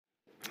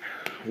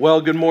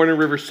Well, good morning,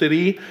 River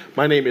City.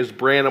 My name is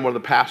Bran. I'm one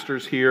of the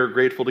pastors here.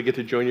 Grateful to get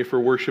to join you for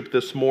worship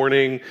this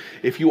morning.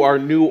 If you are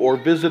new or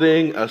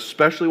visiting,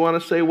 especially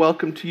want to say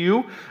welcome to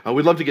you.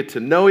 We'd love to get to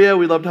know you.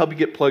 We'd love to help you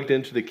get plugged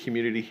into the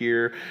community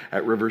here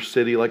at River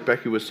City. Like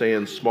Becky was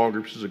saying, small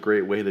groups is a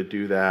great way to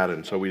do that,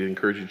 and so we'd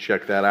encourage you to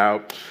check that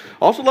out.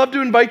 Also love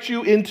to invite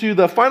you into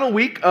the final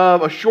week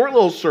of a short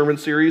little sermon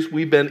series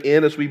we've been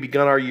in as we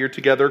begun our year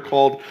together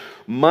called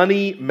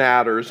Money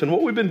Matters. And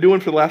what we've been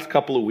doing for the last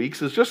couple of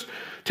weeks is just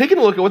taking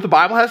a look at what the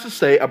Bible has to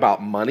say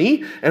about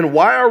money and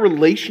why our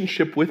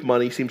relationship with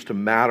money seems to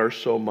matter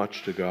so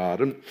much to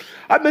God. And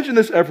I've mentioned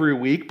this every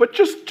week, but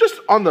just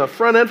on the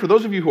front end, for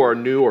those of you who are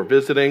new or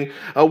visiting,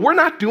 we're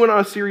not doing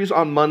a series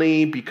on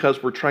money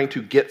because we're trying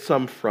to get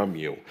some from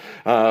you.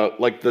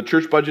 Like the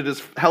church budget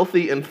is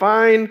healthy and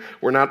fine.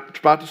 We're not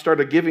about to start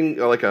a giving,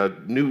 like a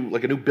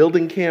new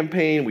building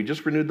campaign. We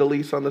just renewed the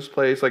lease on this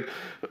place. Like,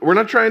 we're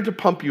not trying to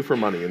pump you for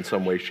money in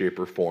some way, shape,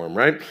 or form,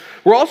 right?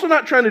 We're also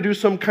not trying to do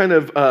some kind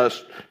of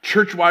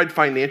church-wide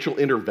financial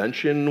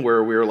intervention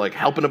where we're like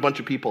helping a bunch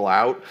of people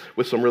out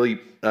with some really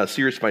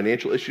serious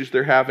financial issues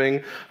they're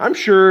having. I'm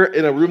sure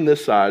in a room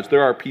this size,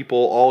 there are people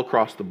all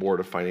across the board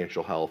of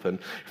financial health. And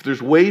if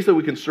there's ways that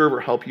we can serve or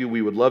help you,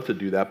 we would love to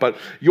do that. But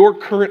your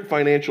current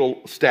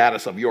financial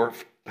status of your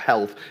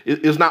health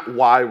is not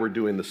why we're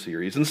doing the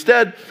series.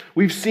 Instead,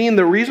 we've seen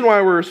the reason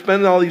why we're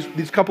spending all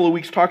these couple of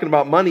weeks talking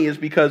about money is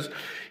because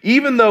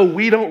even though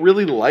we don't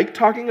really like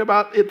talking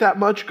about it that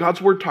much,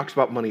 God's Word talks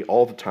about money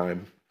all the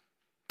time.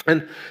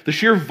 And the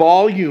sheer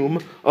volume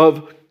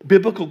of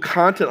biblical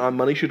content on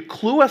money should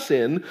clue us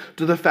in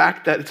to the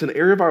fact that it's an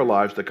area of our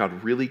lives that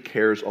God really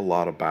cares a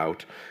lot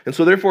about. And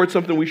so therefore, it's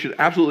something we should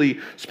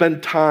absolutely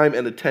spend time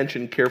and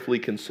attention carefully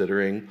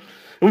considering.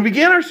 And we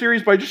began our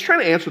series by just trying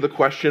to answer the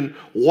question,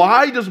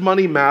 why does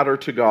money matter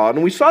to God?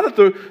 And we saw that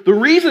the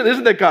reason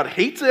isn't that God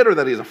hates it or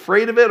that he's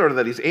afraid of it or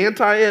that he's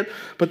anti it,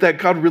 but that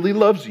God really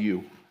loves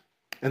you.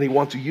 And he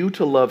wants you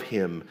to love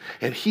him.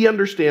 And he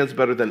understands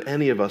better than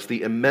any of us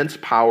the immense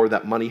power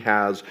that money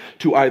has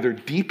to either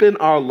deepen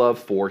our love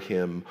for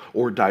him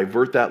or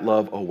divert that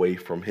love away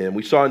from him.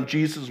 We saw in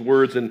Jesus'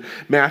 words in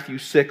Matthew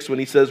 6 when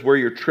he says, where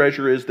your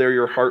treasure is, there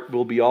your heart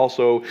will be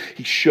also.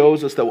 He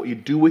shows us that what you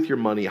do with your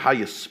money, how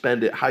you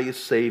spend it, how you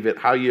save it,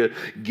 how you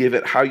give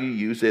it, how you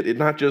use it, it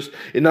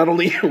not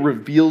only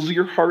reveals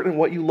your heart and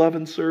what you love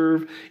and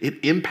serve,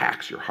 it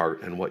impacts your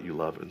heart and what you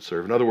love and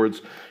serve. In other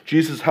words,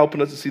 Jesus is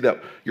helping us to see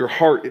that your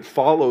heart, it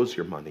follows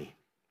your money.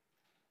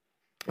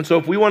 And so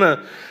if we want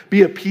to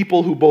be a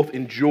people who both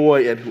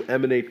enjoy and who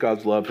emanate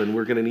God's love, then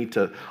we're going to need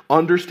to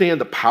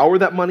understand the power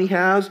that money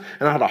has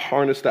and how to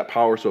harness that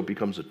power so it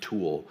becomes a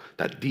tool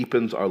that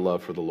deepens our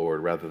love for the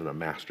Lord rather than a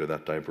master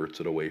that diverts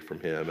it away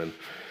from him. And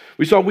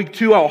we saw week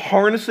 2 how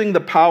harnessing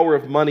the power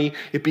of money,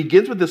 it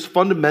begins with this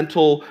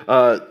fundamental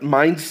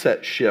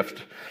mindset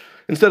shift.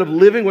 Instead of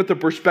living with the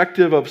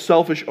perspective of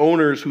selfish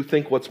owners who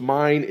think what's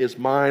mine is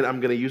mine, I'm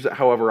going to use it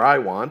however I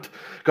want,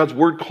 God's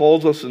word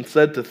calls us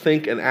instead to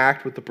think and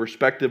act with the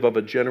perspective of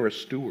a generous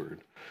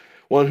steward,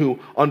 one who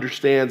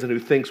understands and who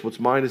thinks what's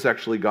mine is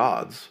actually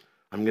God's.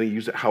 I'm going to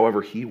use it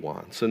however he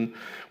wants. And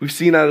we've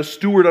seen that a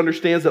steward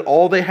understands that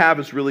all they have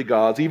is really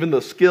God's. Even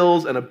the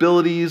skills and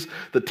abilities,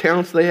 the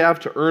talents they have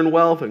to earn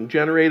wealth and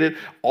generate it,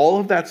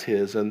 all of that's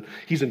his. And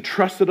he's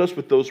entrusted us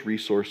with those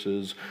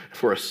resources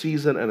for a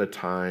season and a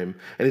time.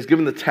 And he's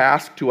given the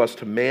task to us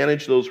to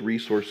manage those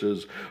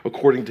resources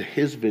according to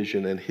his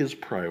vision and his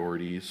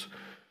priorities.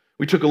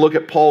 We took a look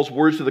at Paul's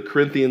words to the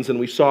Corinthians, and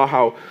we saw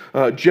how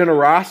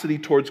generosity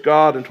towards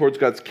God and towards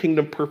God's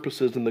kingdom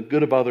purposes and the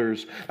good of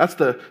others, that's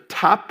the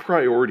top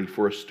priority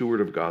for a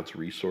steward of God's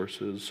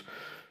resources.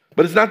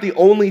 But it's not the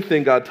only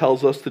thing God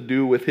tells us to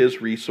do with his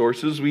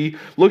resources. We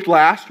looked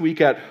last week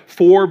at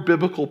 4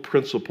 biblical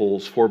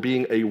principles for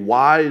being a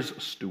wise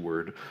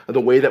steward,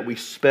 the way that we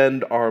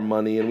spend our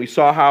money. And we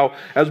saw how,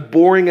 as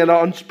boring and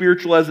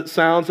unspiritual as it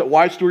sounds, that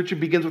wise stewardship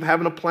begins with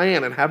having a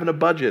plan and having a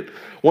budget.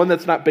 One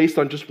that's not based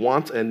on just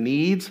wants and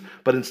needs,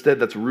 but instead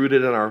that's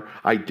rooted in our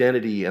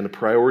identity and the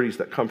priorities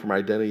that come from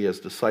identity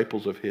as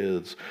disciples of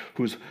his,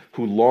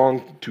 who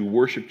long to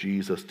worship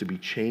Jesus, to be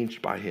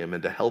changed by him,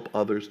 and to help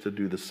others to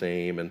do the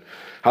same. And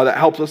how that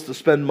helps us to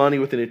spend money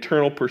with an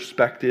eternal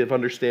perspective,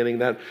 understanding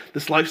that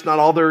this life's not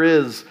all there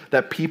is,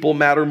 that people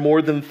matter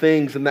more than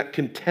things, and that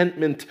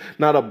contentment,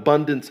 not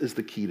abundance, is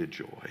the key to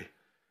joy.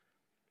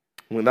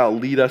 And that'll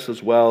lead us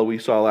as well, we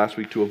saw last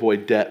week, to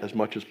avoid debt as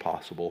much as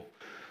possible,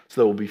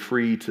 so that we'll be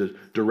free to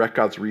direct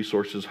God's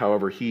resources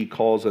however he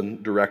calls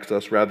and directs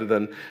us, rather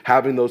than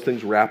having those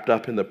things wrapped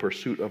up in the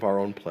pursuit of our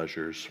own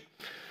pleasures.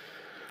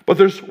 But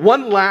there's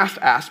one last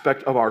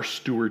aspect of our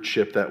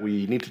stewardship that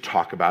we need to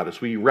talk about as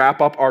we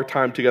wrap up our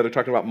time together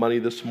talking about money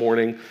this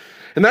morning.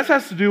 And that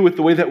has to do with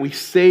the way that we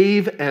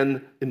save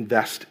and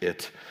invest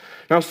it.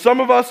 Now, some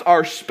of us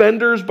are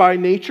spenders by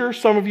nature.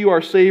 Some of you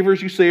are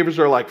savers. You savers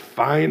are like,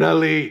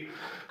 finally.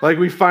 Like,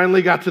 we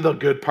finally got to the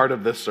good part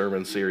of this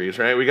sermon series,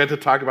 right? We got to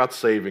talk about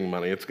saving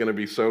money. It's going to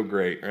be so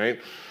great,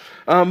 right?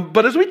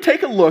 But as we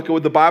take a look at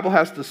what the Bible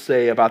has to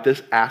say about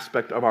this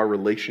aspect of our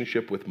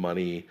relationship with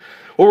money,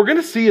 what we're going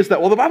to see is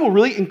that, the Bible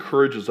really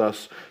encourages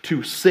us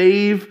to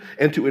save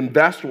and to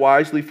invest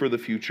wisely for the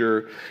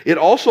future. It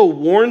also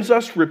warns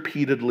us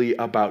repeatedly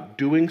about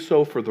doing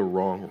so for the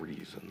wrong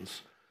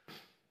reasons.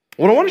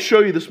 What I want to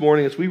show you this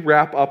morning as we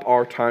wrap up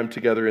our time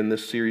together in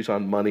this series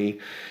on money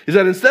is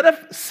that instead of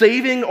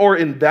saving or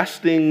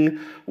investing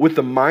with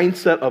the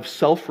mindset of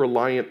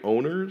self-reliant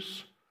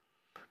owners,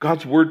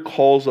 God's word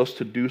calls us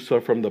to do so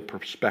from the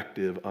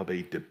perspective of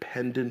a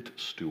dependent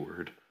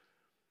steward.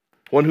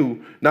 One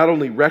who not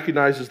only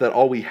recognizes that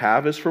all we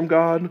have is from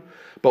God,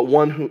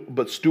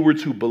 but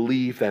stewards who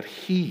believe that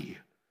He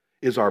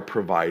is our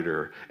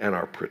provider and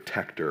our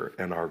protector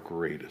and our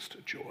greatest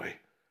joy.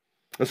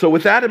 And so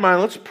with that in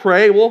mind, let's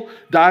pray. We'll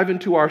dive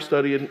into our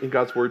study in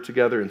God's word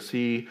together and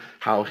see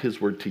how His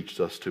word teaches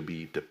us to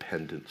be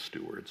dependent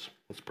stewards.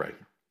 Let's pray.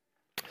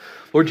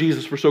 Lord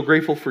Jesus, we're so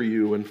grateful for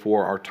you and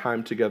for our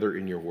time together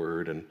in your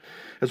word. And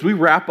as we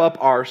wrap up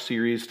our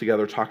series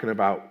together talking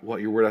about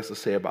what your word has to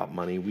say about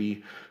money,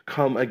 we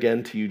come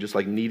again to you just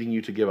like needing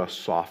you to give us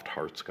soft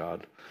hearts,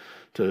 God,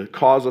 to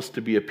cause us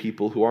to be a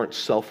people who aren't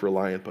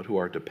self-reliant but who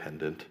are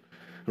dependent,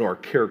 and are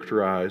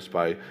characterized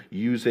by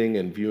using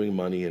and viewing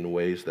money in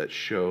ways that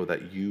show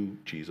that you,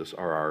 Jesus,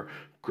 are our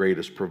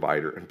greatest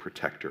provider and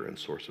protector and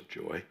source of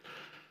joy.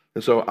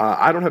 And so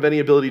I don't have any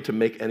ability to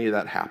make any of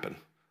that happen,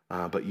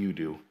 but you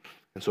do.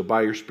 And so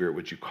by your Spirit,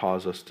 would you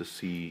cause us to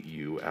see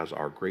you as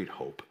our great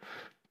hope,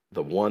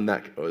 the one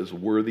that is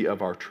worthy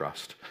of our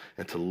trust,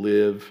 and to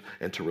live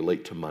and to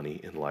relate to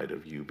money in light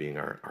of you being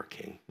our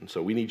King. And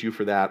so we need you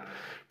for that.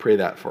 Pray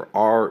that for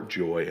our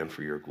joy and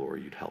for your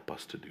glory, you'd help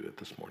us to do it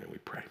this morning, we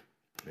pray.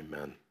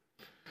 Amen.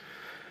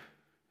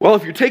 Well,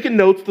 if you're taking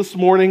notes this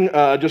morning,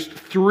 just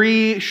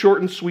 3 short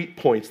and sweet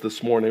points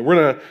this morning. We're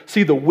going to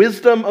see the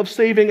wisdom of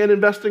saving and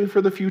investing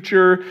for the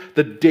future,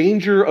 the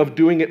danger of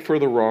doing it for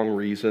the wrong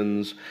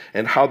reasons,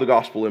 and how the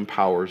gospel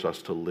empowers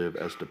us to live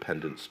as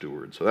dependent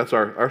stewards. So that's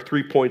our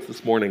 3 points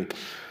this morning.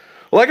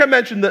 Well, like I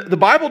mentioned, the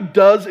Bible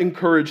does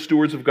encourage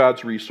stewards of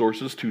God's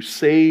resources to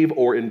save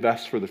or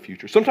invest for the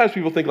future. Sometimes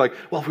people think like,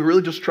 well, if we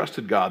really just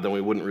trusted God, then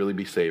we wouldn't really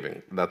be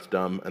saving. That's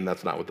dumb, and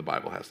that's not what the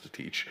Bible has to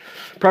teach.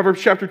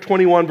 Proverbs chapter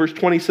 21, verse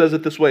 20 says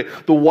it this way: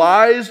 the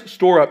wise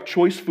store up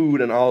choice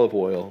food and olive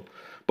oil,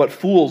 but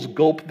fools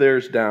gulp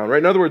theirs down. Right?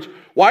 In other words,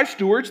 wise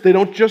stewards, they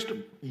don't just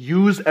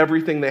use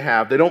everything they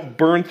have. They don't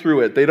burn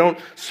through it. They don't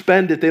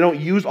spend it. They don't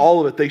use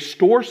all of it. They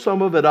store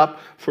some of it up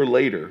for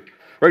later.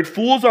 Right?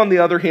 Fools, on the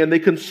other hand, they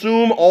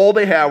consume all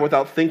they have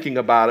without thinking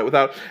about it,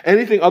 without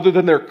anything other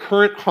than their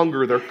current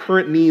hunger, their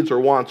current needs or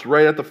wants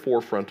right at the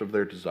forefront of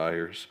their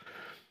desires.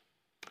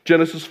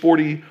 Genesis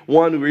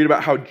 41, we read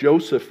about how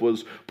Joseph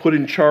was put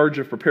in charge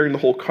of preparing the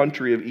whole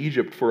country of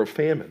Egypt for a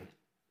famine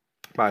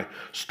by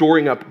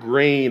storing up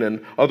grain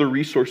and other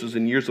resources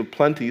in years of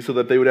plenty so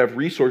that they would have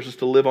resources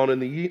to live on in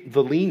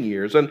the lean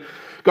years. And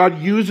God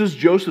uses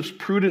Joseph's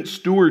prudent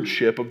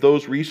stewardship of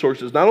those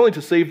resources not only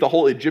to save the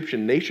whole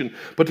Egyptian nation,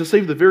 but to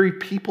save the very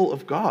people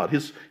of God,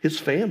 his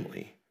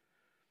family.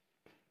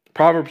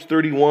 Proverbs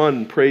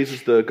 31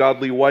 praises the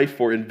godly wife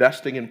for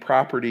investing in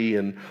property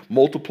and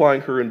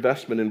multiplying her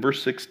investment. In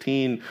verse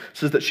 16,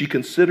 says that she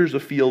considers a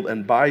field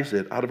and buys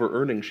it. Out of her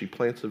earnings, she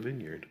plants a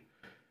vineyard.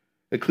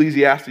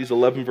 Ecclesiastes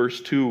 11,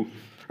 verse 2,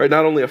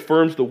 not only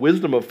affirms the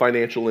wisdom of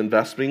financial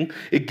investing,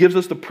 it gives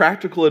us the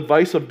practical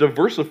advice of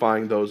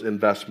diversifying those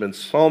investments.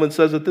 Solomon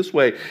says it this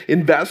way: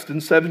 invest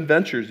in 7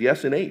 ventures,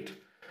 yes, in 8,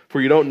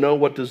 for you don't know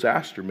what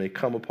disaster may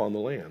come upon the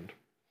land.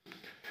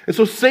 And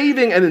so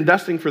saving and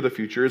investing for the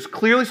future is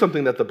clearly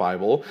something that the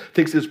Bible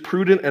thinks is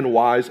prudent and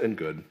wise and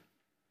good.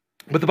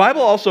 But the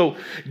Bible also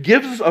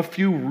gives us a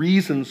few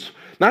reasons,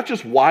 not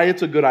just why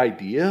it's a good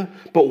idea,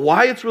 but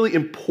why it's really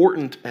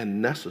important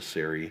and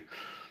necessary.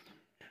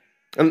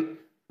 And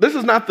this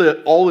is not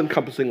the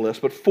all-encompassing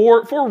list, but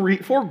four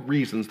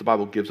reasons the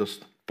Bible gives us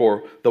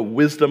for the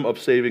wisdom of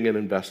saving and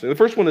investing. The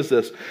first one is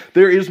this: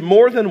 there is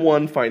more than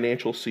one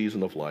financial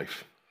season of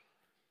life.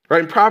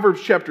 Right? In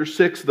Proverbs chapter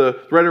 6, the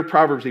writer of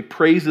Proverbs, he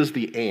praises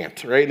the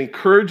ant, right? And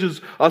encourages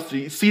us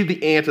to see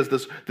the ant as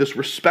this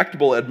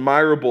respectable,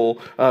 admirable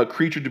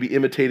creature to be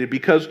imitated,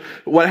 because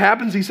what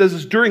happens, he says,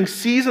 is during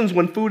seasons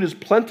when food is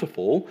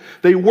plentiful,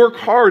 they work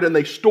hard and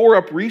they store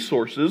up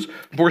resources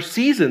for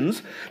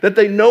seasons that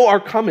they know are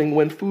coming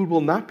when food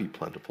will not be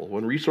plentiful,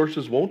 when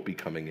resources won't be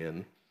coming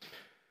in.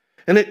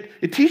 And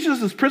it teaches us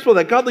this principle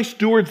that godly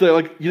stewards, they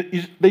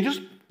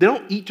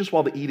don't eat just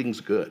while the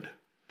eating's good.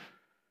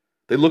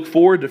 They look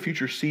forward to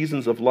future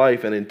seasons of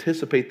life and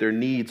anticipate their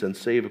needs and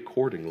save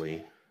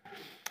accordingly.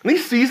 And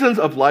these seasons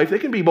of life, they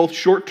can be both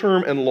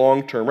short-term and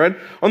long-term, right?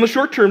 On the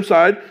short-term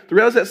side, the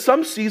reality is that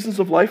some seasons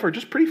of life are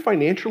just pretty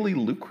financially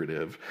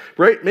lucrative,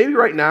 right? Maybe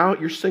right now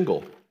you're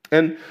single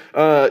And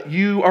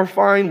you are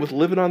fine with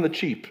living on the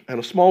cheap. And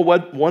a small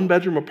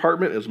one-bedroom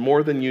apartment is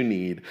more than you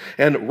need.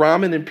 And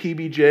ramen and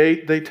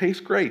PBJ, they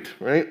taste great,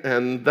 right?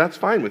 And that's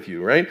fine with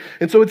you, right?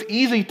 And so it's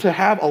easy to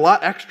have a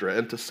lot extra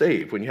and to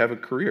save when you have a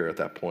career at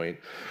that point.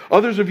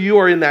 Others of you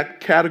are in that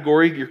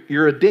category.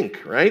 You're a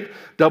dink, right?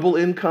 Double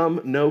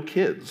income, no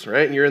kids,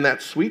 right? And you're in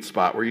that sweet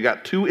spot where you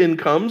got two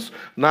incomes.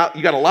 You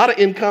got a lot of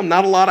income,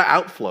 not a lot of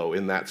outflow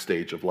in that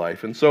stage of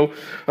life. And so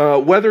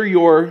whether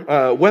you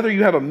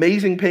have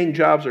amazing paying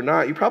jobs or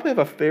not, you probably have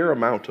a fair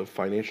amount of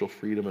financial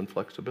freedom and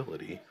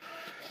flexibility.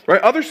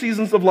 Right? Other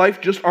seasons of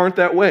life just aren't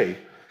that way.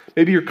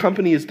 Maybe your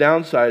company is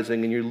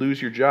downsizing and you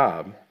lose your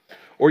job.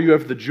 Or you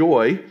have the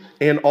joy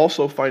and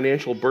also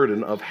financial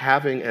burden of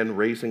having and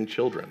raising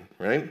children,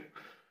 right?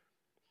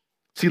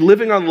 See,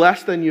 living on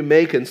less than you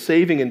make and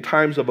saving in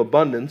times of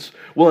abundance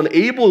will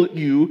enable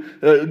you,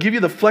 give you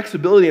the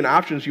flexibility and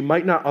options you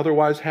might not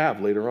otherwise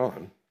have later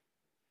on.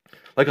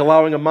 Like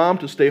allowing a mom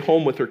to stay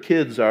home with her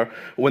kids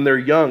when they're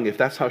young, if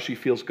that's how she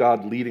feels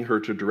God leading her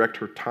to direct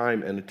her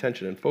time and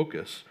attention and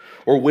focus.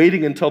 Or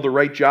waiting until the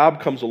right job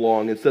comes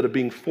along instead of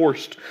being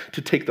forced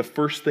to take the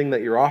first thing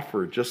that you're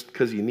offered just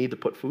because you need to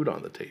put food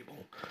on the table.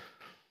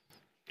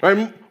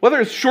 Right?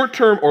 Whether it's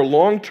short-term or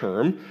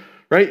long-term,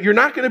 right, you're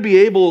not going to be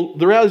able,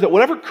 the reality is that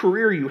whatever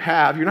career you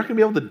have, you're not going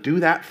to be able to do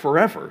that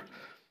forever.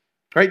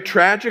 Right?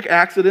 Tragic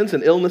accidents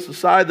and illness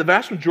aside, the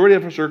vast majority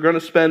of us are going to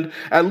spend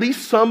at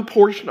least some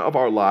portion of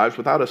our lives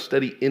without a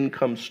steady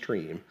income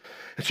stream.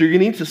 And so you're going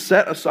to need to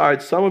set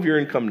aside some of your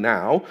income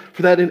now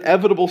for that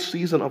inevitable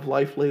season of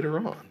life later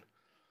on.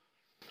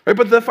 Right?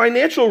 But the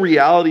financial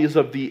realities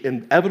of the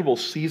inevitable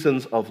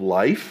seasons of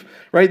life,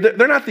 right,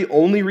 they're not the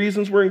only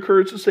reasons we're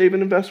encouraged to save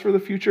and invest for the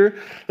future.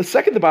 The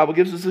second the Bible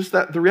gives us is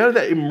that the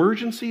reality that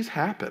emergencies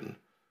happen.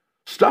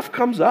 Stuff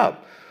comes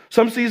up.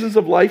 Some seasons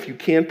of life you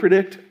can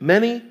predict,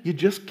 many you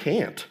just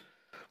can't.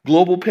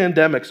 Global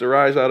pandemics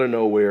arise out of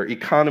nowhere,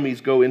 economies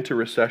go into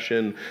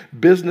recession,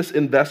 business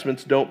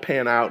investments don't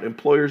pan out,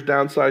 employers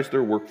downsize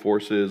their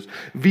workforces,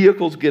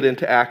 vehicles get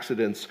into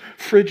accidents,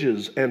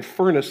 fridges and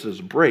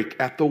furnaces break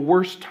at the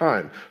worst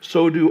time.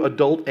 So do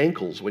adult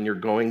ankles when you're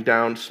going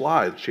down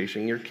slides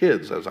chasing your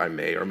kids, as I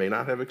may or may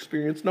not have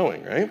experienced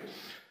knowing, right?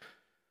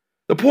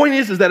 The point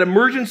is that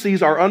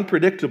emergencies are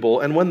unpredictable,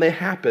 and when they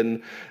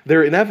happen,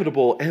 they're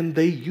inevitable, and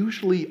they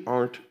usually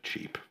aren't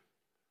cheap.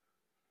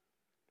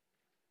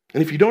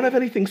 And if you don't have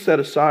anything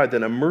set aside,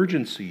 then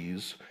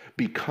emergencies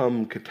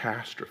become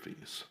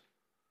catastrophes.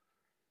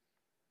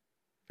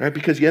 Right?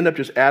 Because you end up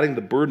just adding the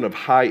burden of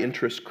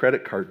high-interest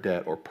credit card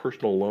debt or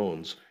personal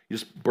loans.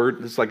 It's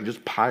like it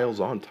just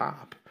piles on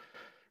top.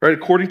 Right?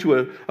 According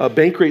to a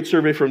Bankrate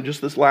survey from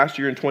just this last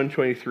year in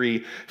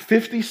 2023,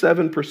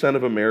 57%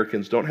 of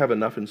Americans don't have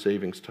enough in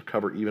savings to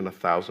cover even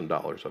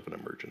 $1,000 of an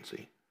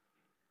emergency.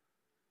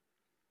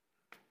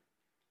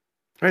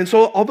 And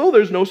so, although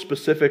there's no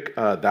specific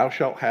thou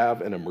shalt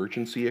have an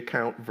emergency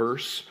account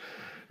verse,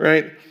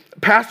 right?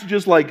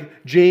 Passages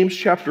like James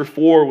chapter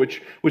 4,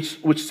 which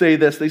say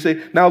this, they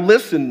say, now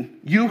listen,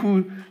 you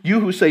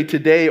who say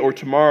today or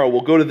tomorrow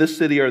we'll go to this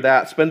city or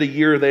that, spend a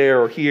year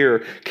there or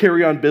here,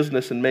 carry on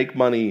business and make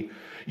money.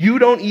 You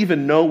don't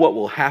even know what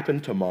will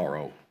happen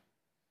tomorrow.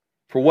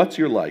 For what's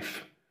your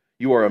life?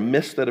 You are a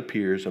mist that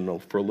appears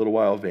and for a little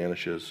while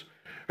vanishes.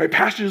 Right,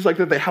 passages like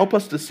that, they help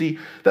us to see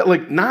that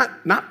like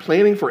not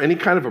planning for any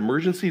kind of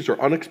emergencies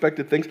or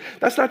unexpected things,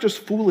 that's not just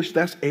foolish,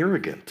 that's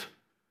arrogant.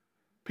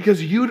 Because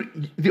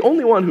the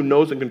only one who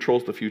knows and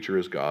controls the future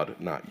is God,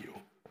 not you.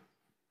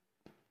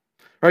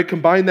 Right,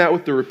 combine that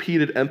with the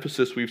repeated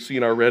emphasis we've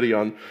seen already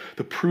on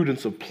the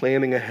prudence of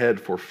planning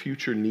ahead for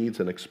future needs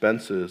and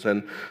expenses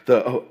and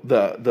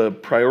the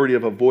priority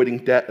of avoiding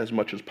debt as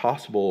much as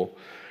possible.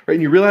 Right,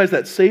 and you realize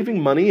that saving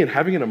money and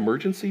having an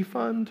emergency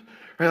fund,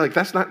 right, like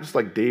that's not just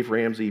like Dave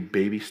Ramsey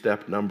baby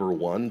step number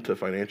 1 to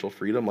financial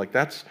freedom. Like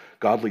that's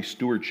godly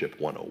stewardship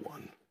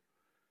 101.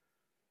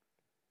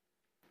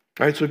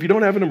 All right, so if you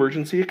don't have an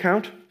emergency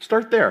account,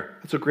 start there.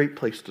 That's a great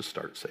place to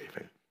start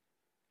saving.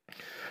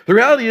 The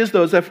reality is,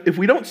 though, is that if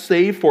we don't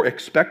save for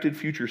expected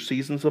future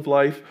seasons of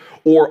life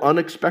or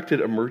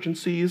unexpected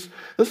emergencies,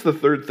 this is the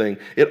third thing,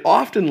 it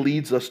often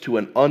leads us to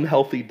an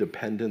unhealthy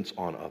dependence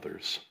on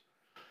others.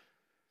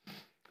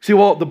 See,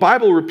 while the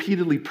Bible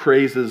repeatedly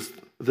praises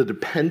the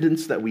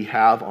dependence that we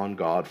have on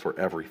God for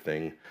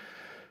everything,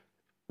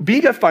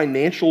 being a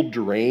financial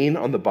drain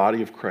on the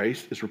body of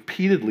Christ is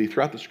repeatedly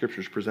throughout the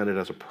scriptures presented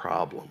as a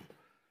problem.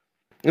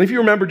 And if you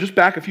remember, just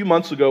back a few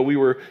months ago, we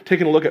were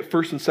taking a look at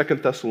 1st and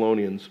 2nd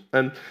Thessalonians.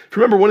 And if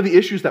you remember, one of the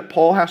issues that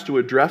Paul has to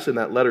address in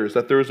that letter is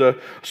that there was a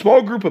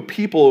small group of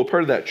people,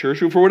 part of that church,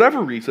 who for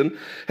whatever reason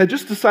had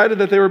just decided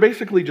that they were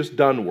basically just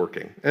done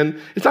working. And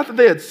it's not that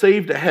they had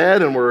saved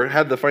ahead and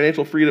had the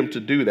financial freedom to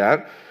do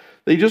that.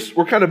 They just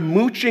were kind of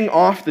mooching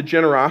off the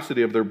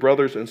generosity of their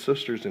brothers and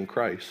sisters in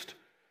Christ.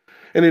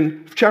 And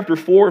in chapter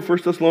 4 of 1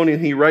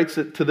 Thessalonians, he writes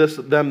it to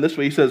them this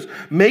way. He says,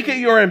 make it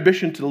your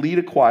ambition to lead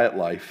a quiet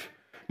life.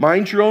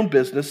 Mind your own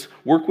business,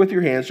 work with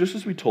your hands just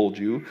as we told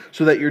you,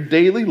 so that your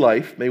daily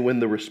life may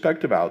win the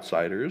respect of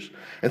outsiders,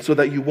 and so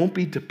that you won't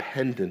be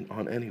dependent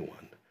on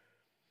anyone.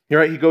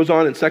 Right? He goes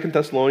on in 2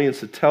 Thessalonians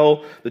to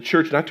tell the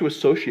church not to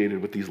associate it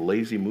with these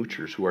lazy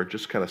moochers who are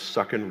just kind of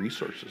sucking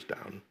resources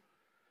down.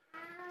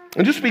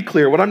 And just to be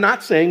clear, what I'm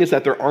not saying is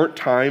that there aren't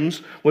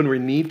times when we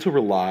need to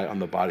rely on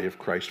the body of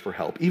Christ for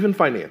help, even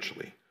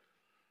financially.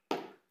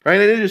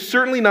 Right? And it is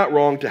certainly not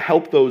wrong to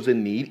help those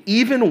in need,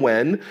 even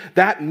when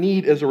that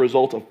need is a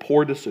result of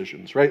poor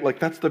decisions, right? Like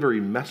that's the very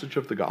message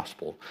of the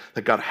gospel,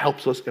 that God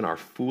helps us in our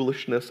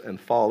foolishness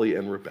and folly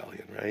and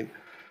rebellion, right?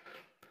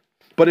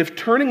 But if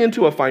turning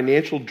into a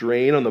financial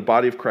drain on the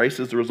body of Christ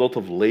is the result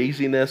of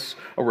laziness,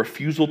 a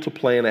refusal to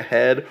plan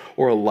ahead,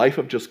 or a life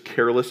of just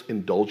careless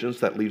indulgence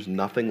that leaves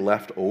nothing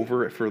left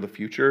over for the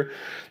future,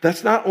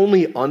 that's not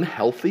only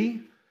unhealthy,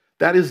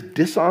 that is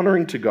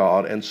dishonoring to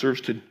God and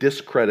serves to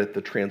discredit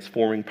the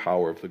transforming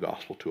power of the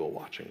gospel to a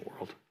watching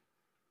world.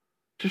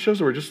 It just shows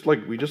that we're just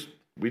like, we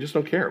just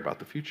don't care about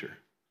the future.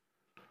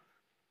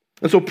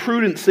 And so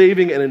prudent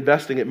saving and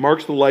investing, it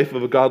marks the life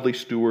of a godly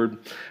steward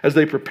as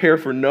they prepare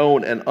for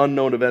known and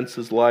unknown events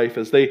in life,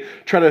 as they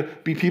try to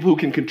be people who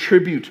can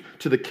contribute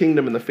to the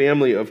kingdom and the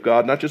family of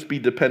God, not just be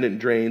dependent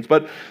drains.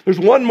 But there's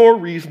one more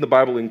reason the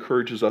Bible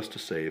encourages us to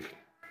save.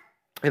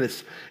 And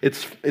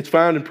it's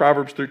found in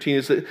Proverbs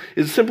 13.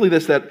 It's simply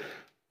this, that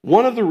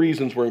one of the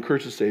reasons we're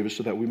encouraged to save is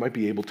so that we might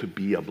be able to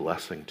be a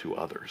blessing to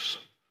others.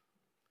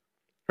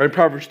 In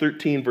Proverbs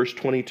 13, verse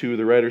 22,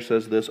 the writer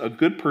says this: "A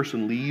good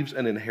person leaves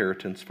an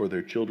inheritance for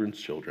their children's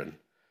children,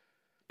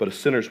 but a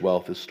sinner's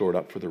wealth is stored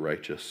up for the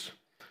righteous."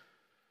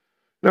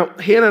 Now,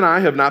 Hannah and I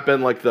have not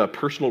been like the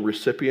personal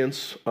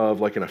recipients of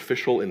like an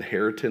official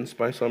inheritance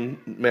by some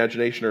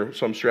imagination or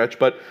some stretch,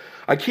 but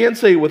I can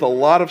say with a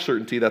lot of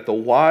certainty that the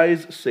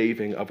wise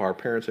saving of our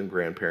parents and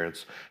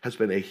grandparents has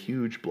been a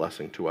huge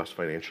blessing to us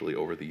financially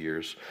over the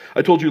years.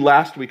 I told you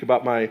last week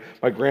about my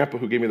grandpa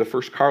who gave me the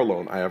first car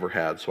loan I ever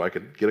had so I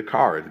could get a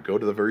car and go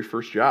to the very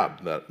first job,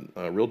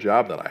 real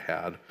job that I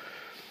had.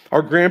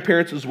 Our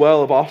grandparents as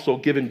well have also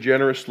given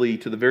generously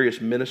to the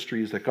various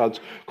ministries that God's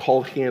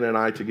called Hannah and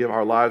I to give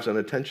our lives and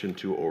attention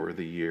to over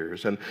the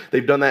years. And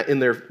they've done that in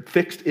their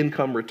fixed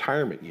income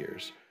retirement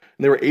years.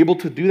 And they were able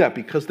to do that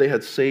because they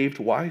had saved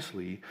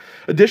wisely.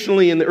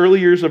 Additionally, in the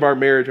early years of our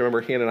marriage, I remember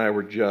Hannah and I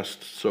were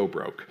just so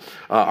broke.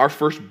 Our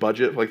first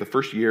budget, like the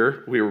first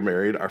year we were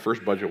married, our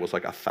first budget was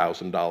like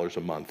 $1,000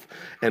 a month.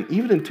 And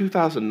even in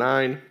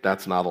 2009,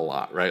 that's not a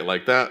lot, right?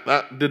 Like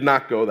that did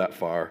not go that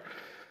far.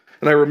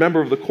 And I remember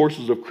over the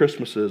courses of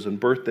Christmases and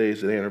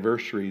birthdays and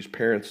anniversaries,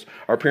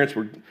 our parents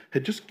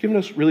had just given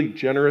us really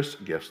generous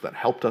gifts that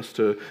helped us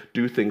to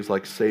do things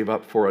like save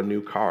up for a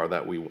new car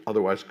that we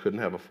otherwise couldn't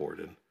have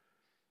afforded,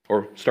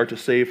 or start to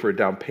save for a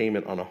down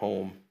payment on a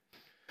home.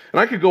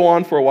 And I could go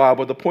on for a while,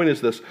 but the point is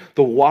this: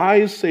 the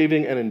wise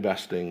saving and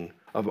investing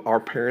of our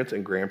parents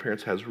and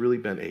grandparents has really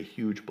been a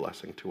huge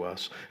blessing to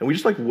us. And we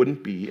just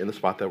wouldn't be in the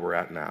spot that we're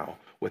at now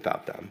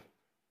without them.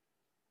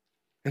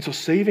 And so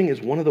saving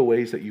is one of the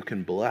ways that you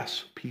can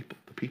bless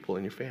the people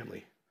in your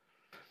family.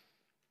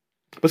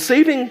 But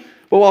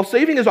while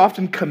saving is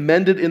often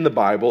commended in the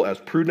Bible as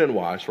prudent and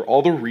wise for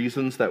all the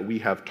reasons that we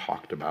have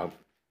talked about,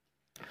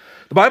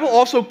 the Bible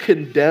also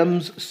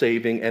condemns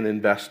saving and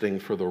investing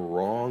for the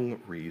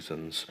wrong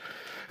reasons.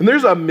 And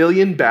there's a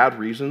million bad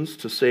reasons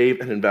to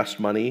save and invest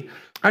money.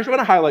 I just want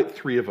to highlight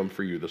 3 of them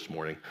for you this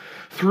morning.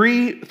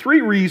 Three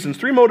reasons,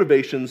 3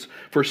 motivations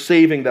for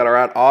saving that are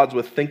at odds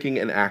with thinking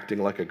and acting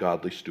like a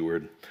godly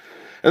steward.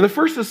 And the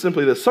first is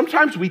simply this: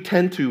 sometimes we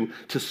tend to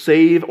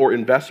save or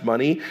invest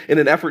money in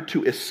an effort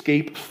to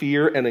escape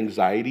fear and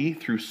anxiety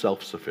through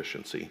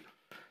self-sufficiency.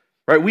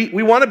 Right?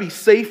 We want to be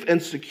safe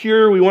and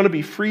secure. We want to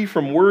be free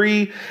from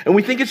worry. And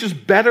we think it's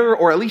just better,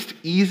 or at least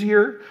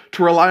easier,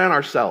 to rely on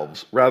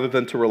ourselves rather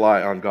than to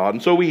rely on God.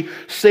 And so we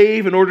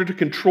save in order to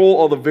control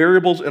all the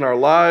variables in our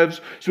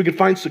lives so we can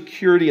find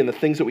security in the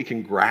things that we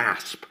can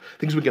grasp,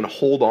 things we can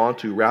hold on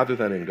to rather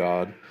than in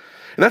God.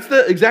 And that's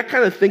the exact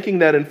kind of thinking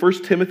that in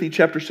 1 Timothy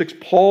chapter 6,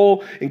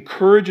 Paul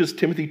encourages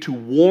Timothy to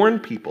warn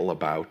people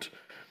about.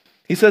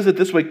 He says it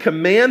this way: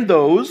 "Command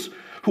those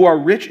who are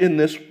rich in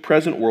this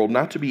present world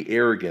not to be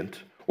arrogant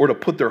or to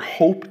put their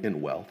hope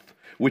in wealth,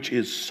 which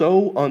is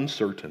so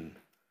uncertain,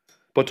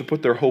 but to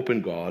put their hope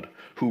in God,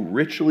 who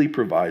richly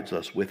provides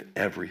us with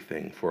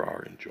everything for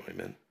our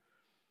enjoyment."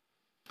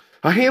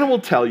 Hannah will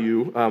tell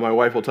you, my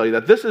wife will tell you,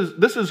 that this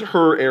is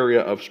her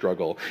area of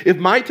struggle. If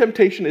my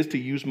temptation is to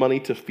use money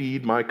to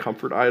feed my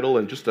comfort idol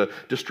and just to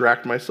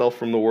distract myself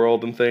from the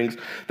world and things,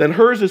 then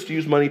hers is to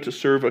use money to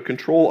serve a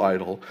control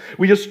idol.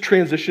 We just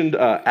transitioned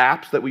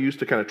apps that we use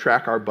to kind of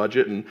track our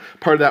budget, and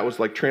part of that was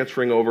like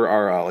transferring over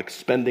our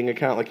spending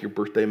account, like your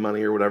birthday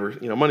money or whatever,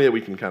 money that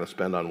we can kind of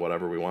spend on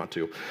whatever we want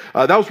to.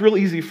 That was real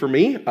easy for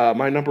me.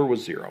 My number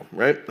was 0,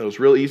 right? It was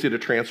real easy to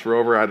transfer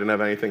over. I didn't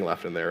have anything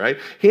left in there, right?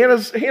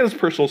 Hannah's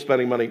personal spending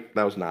money,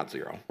 that was not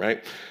 0,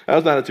 right? That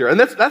was not at 0. And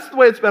that's the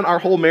way it's been our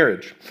whole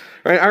marriage,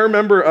 right? I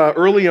remember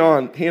early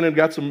on, Hannah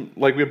got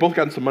we had both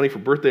gotten some money for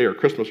birthday or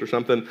Christmas or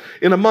something.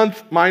 In a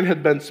month, mine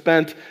had been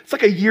spent. It's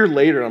like a year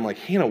later, and I'm like,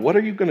 "Hannah, what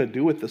are you going to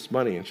do with this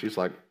money?" And she's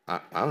like,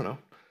 I don't know.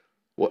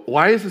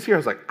 Why is this here? I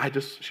was like, I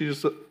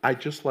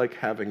just like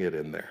having it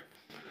in there.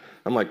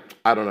 I'm like,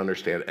 I don't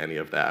understand any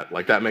of that.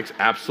 Like, that makes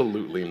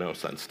absolutely no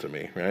sense to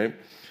me, right?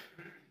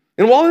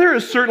 And while there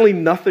is certainly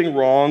nothing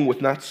wrong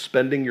with not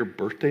spending your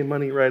birthday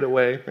money right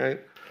away, right?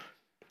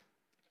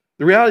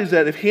 The reality is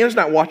that if Hannah's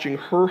not watching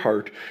her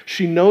heart,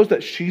 she knows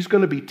that she's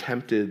going to be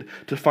tempted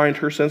to find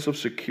her sense of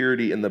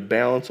security in the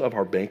balance of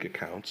our bank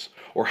accounts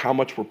or how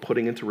much we're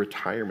putting into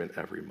retirement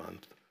every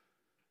month.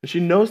 And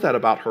she knows that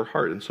about her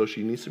heart, and so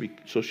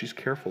she's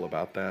careful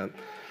about that.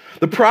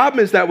 The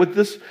problem is that with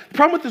this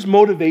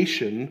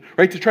motivation,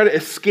 right, to try to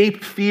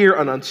escape fear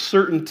and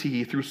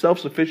uncertainty through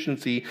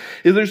self-sufficiency,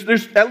 is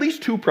there's at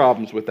least two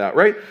problems with that,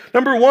 right?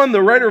 Number one,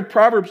 the writer of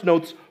Proverbs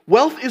notes,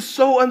 wealth is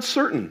so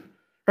uncertain,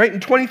 right? In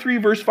 23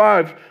 verse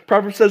 5,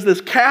 Proverbs says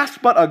this,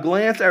 cast but a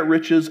glance at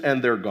riches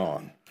and they're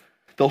gone.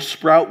 They'll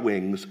sprout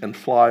wings and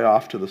fly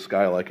off to the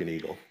sky like an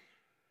eagle.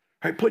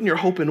 Right? Putting your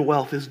hope in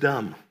wealth is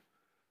dumb.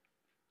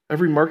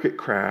 Every market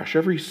crash,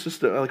 every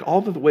system, like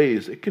all of the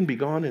ways, it can be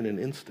gone in an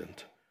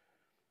instant.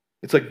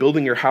 It's like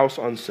building your house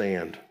on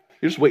sand.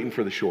 You're just waiting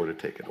for the shore to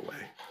take it away.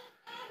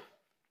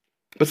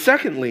 But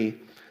secondly,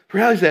 the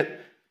reality is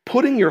that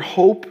putting your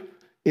hope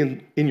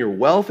in your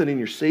wealth and in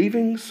your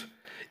savings,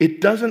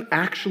 it doesn't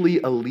actually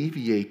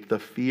alleviate the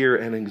fear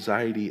and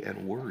anxiety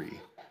and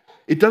worry.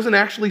 It doesn't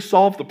actually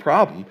solve the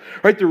problem,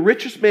 right? The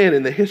richest man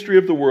in the history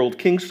of the world,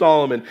 King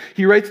Solomon,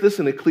 he writes this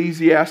in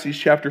Ecclesiastes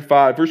chapter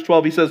 5, verse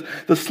 12. He says,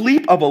 the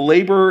sleep of a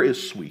laborer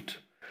is sweet,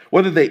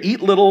 whether they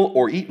eat little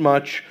or eat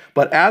much,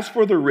 but as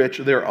for the rich,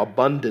 their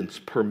abundance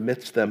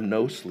permits them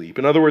no sleep.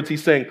 In other words,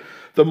 he's saying,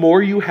 the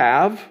more you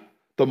have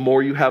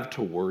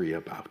to worry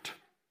about.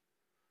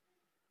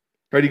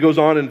 Right? He goes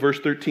on in verse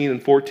 13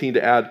 and 14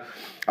 to add,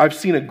 I've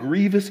seen a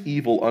grievous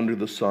evil under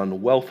the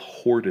sun, wealth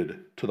hoarded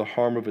to the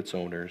harm of its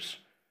owners,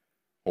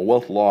 or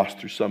wealth lost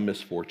through some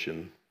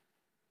misfortune.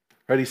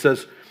 Right? He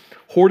says,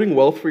 hoarding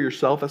wealth for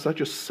yourself, that's not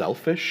just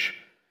selfish,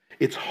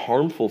 it's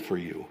harmful for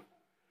you.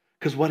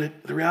 Because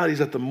the reality is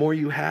that the more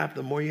you have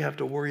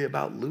to worry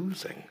about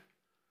losing.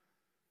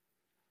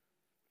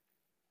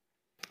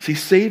 See,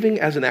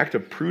 saving as an act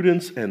of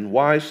prudence and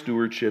wise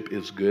stewardship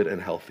is good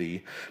and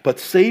healthy, but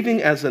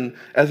saving as an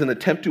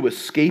attempt to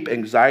escape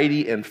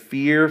anxiety and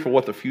fear for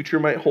what the future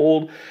might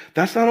hold,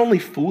 that's not only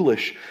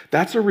foolish,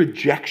 that's a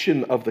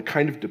rejection of the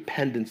kind of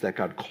dependence that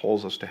God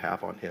calls us to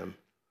have on Him.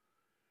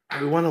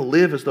 We want to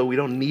live as though we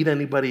don't need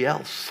anybody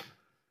else.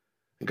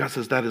 And God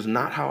says, that is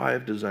not how I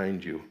have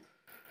designed you.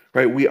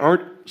 Right? We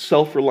aren't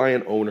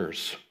self-reliant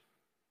owners.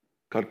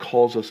 God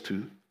calls us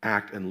to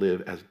act and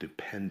live as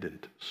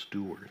dependent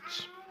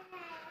stewards.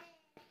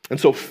 And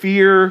so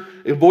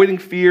avoiding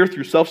fear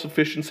through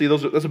self-sufficiency,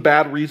 that's a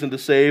bad reason to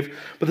save.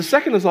 But the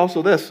second is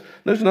also this.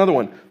 There's another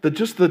one.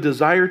 Just the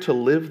desire to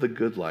live the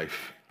good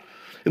life.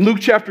 In Luke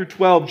chapter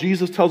 12,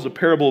 Jesus tells a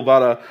parable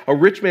about a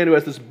rich man who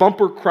has this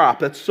bumper crop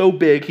that's so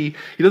big, he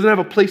doesn't have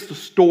a place to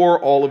store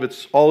all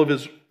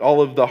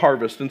of the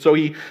harvest. And so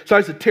he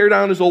decides to tear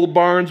down his old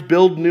barns,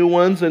 build new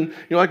ones, and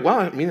you're like, well,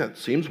 I mean, that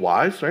seems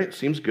wise, right? It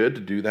seems good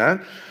to do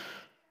that.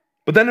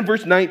 But then in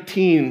verse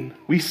 19,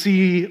 we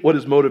see what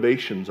his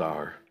motivations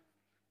are.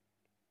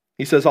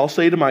 He says, I'll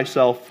say to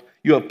myself,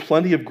 you have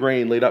plenty of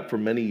grain laid up for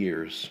many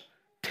years.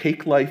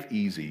 Take life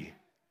easy.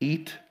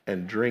 Eat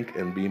and drink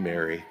and be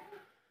merry.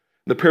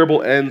 The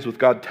parable ends with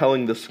God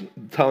telling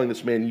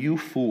this man, you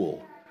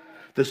fool,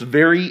 this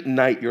very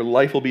night your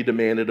life will be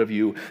demanded of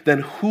you. Then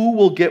who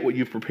will get what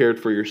you've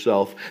prepared for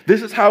yourself?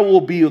 This is how it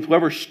will be with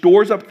whoever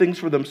stores up things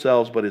for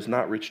themselves but is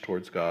not rich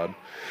towards God.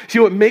 See,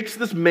 what makes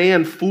this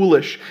man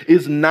foolish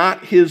is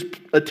not his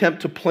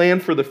attempt to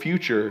plan for the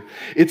future.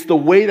 It's the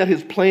way that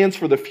his plans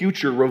for the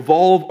future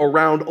revolve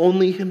around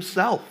only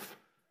himself.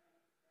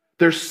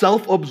 They're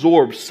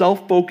self-absorbed,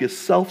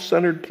 self-focused,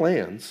 self-centered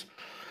plans.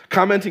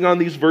 Commenting on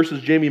these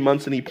verses, Jamie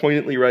Munson, he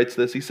poignantly writes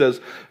this. He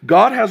says,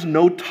 God has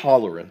no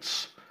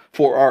tolerance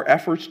for our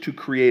efforts to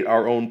create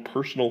our own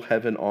personal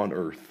heaven on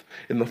earth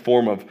in the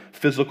form of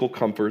physical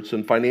comforts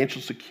and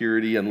financial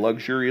security and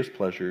luxurious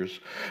pleasures.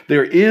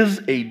 There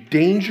is a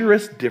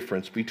dangerous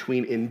difference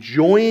between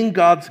enjoying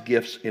God's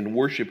gifts in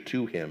worship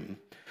to Him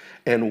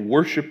and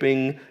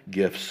worshiping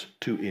gifts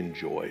to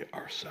enjoy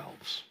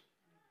ourselves.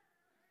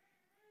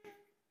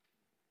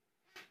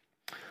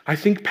 I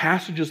think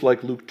passages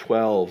like Luke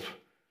 12,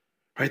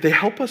 right, they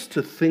help us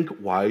to think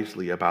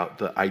wisely about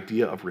the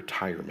idea of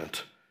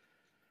retirement.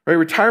 Right?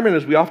 Retirement,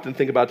 as we often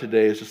think about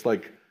today, is just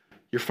like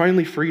you're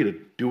finally free to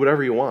do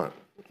whatever you want.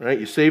 Right?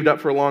 You saved up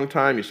for a long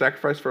time, you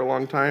sacrificed for a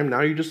long time, now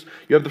you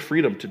have the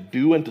freedom to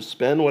do and to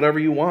spend whatever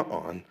you want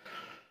on.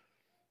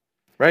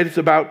 Right? It's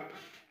about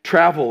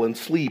travel and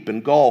sleep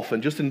and golf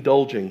and just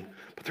indulging.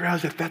 But the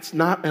reality is that's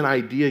not an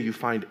idea you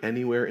find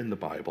anywhere in the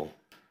Bible.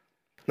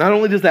 Not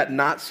only does that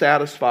not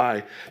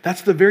satisfy,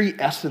 that's the very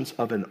essence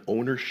of an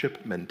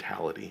ownership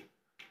mentality.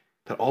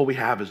 That all we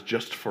have is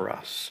just for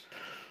us.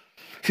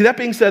 See, that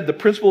being said, the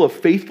principle of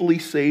faithfully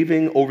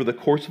saving over the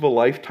course of a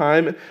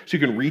lifetime so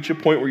you can reach a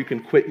point where you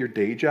can quit your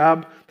day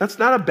job, that's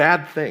not a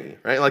bad thing,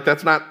 right? Like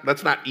that's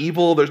not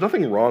evil. There's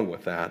nothing wrong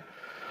with that.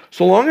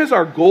 So long as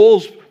our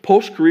goals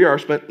post-career are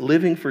spent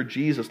living for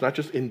Jesus, not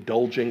just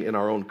indulging in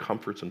our own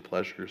comforts and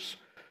pleasures.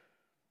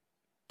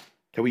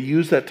 That we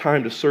use that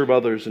time to serve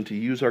others and to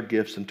use our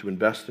gifts and to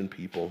invest in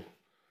people.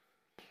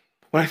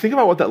 When I think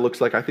about what that looks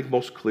like, I think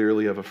most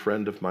clearly of a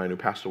friend of mine who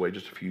passed away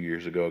just a few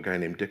years ago, a guy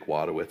named Dick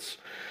Wadowitz.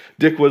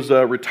 Dick was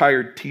a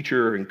retired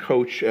teacher and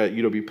coach at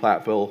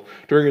UW-Platteville.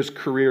 During his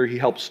career, he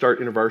helped start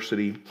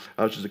InterVarsity,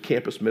 which is a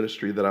campus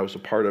ministry that I was a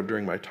part of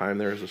during my time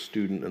there as a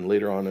student and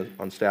later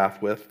on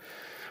staff with.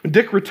 When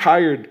Dick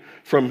retired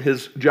from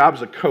his job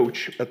as a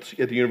coach at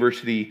the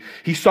university,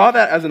 he saw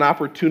that as an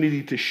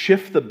opportunity to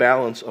shift the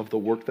balance of the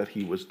work that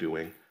he was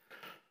doing.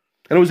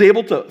 And was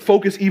able to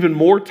focus even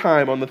more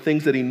time on the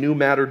things that he knew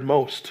mattered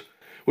most,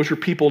 which were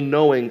people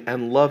knowing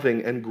and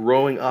loving and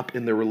growing up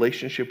in their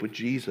relationship with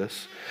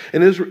Jesus.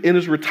 And in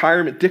his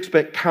retirement, Dick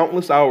spent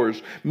countless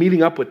hours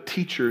meeting up with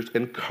teachers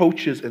and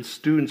coaches and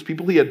students,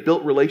 people he had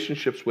built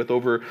relationships with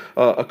over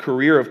a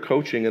career of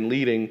coaching and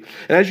leading.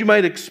 And as you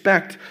might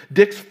expect,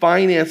 Dick's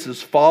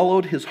finances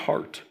followed his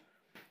heart.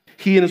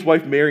 He and his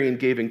wife Marion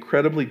gave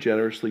incredibly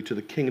generously to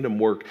the kingdom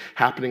work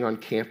happening on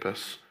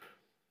campus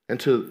and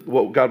to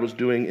what God was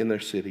doing in their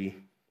city.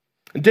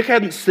 And Dick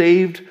hadn't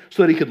saved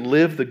so that he could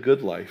live the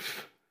good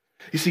life.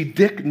 You see,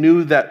 Dick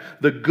knew that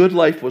the good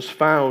life was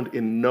found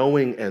in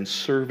knowing and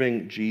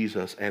serving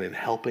Jesus and in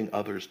helping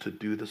others to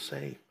do the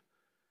same.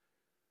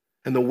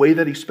 And the way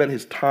that he spent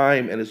his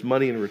time and his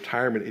money in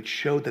retirement, it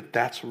showed that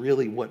that's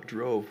really what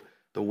drove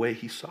the way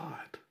he saw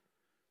it.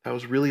 That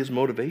was really his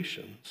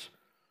motivations.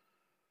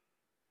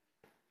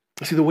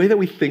 See, the way that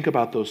we think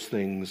about those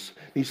things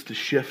needs to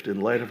shift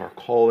in light of our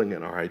calling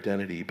and our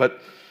identity. But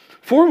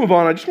before we move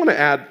on, I just want to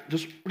add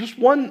just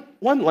one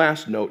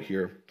last note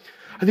here.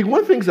 I think one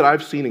of the things that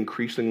I've seen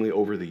increasingly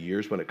over the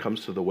years when it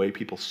comes to the way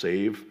people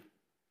save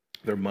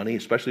their money,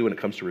 especially when it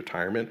comes to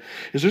retirement,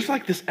 is there's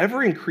like this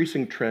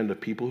ever-increasing trend of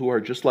people who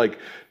are just like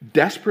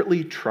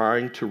desperately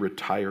trying to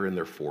retire in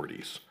their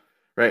 40s.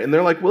 Right? And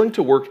they're like willing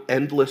to work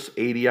endless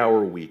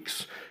 80-hour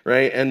weeks,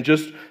 right? And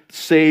just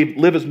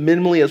live as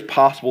minimally as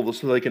possible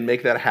so they can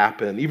make that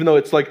happen, even though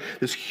it's like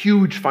this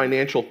huge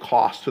financial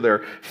cost to their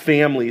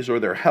families or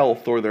their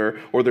health or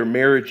their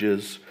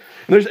marriages.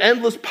 And there's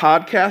endless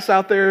podcasts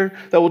out there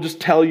that will just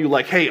tell you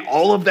like, hey,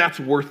 all of that's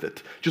worth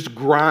it. Just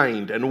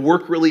grind and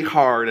work really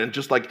hard. And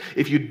just like,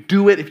 if you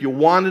do it, if you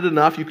want it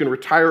enough, you can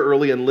retire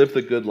early and live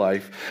the good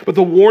life. But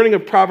the warning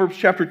of Proverbs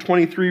chapter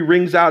 23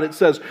 rings out. It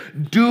says,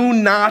 do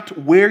not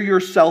wear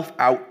yourself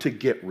out to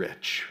get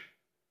rich.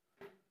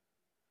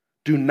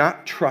 Do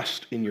not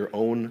trust in your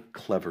own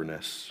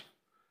cleverness.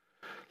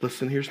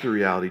 Listen, here's the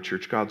reality,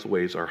 church. God's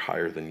ways are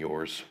higher than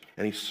yours.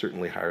 And he's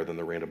certainly higher than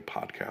the random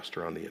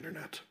podcaster on the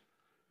internet.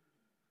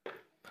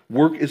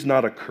 Work is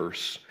not a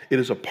curse. It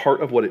is a part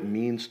of what it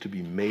means to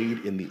be made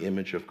in the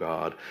image of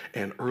God.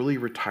 And early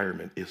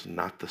retirement is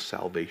not the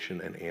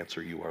salvation and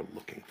answer you are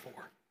looking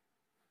for.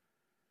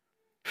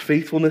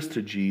 Faithfulness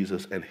to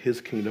Jesus and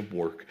his kingdom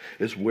work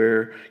is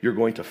where you're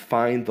going to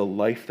find the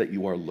life that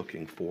you are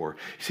looking for.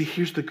 See,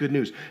 here's the good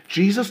news.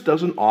 Jesus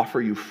doesn't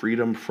offer you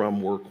freedom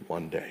from work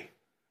one day.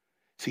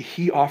 See,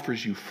 he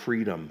offers you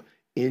freedom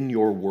in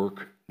your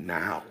work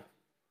now.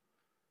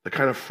 The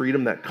kind of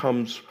freedom that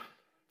comes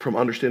from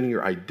understanding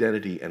your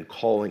identity and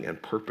calling and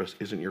purpose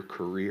isn't your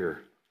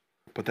career,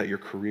 but that your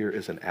career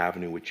is an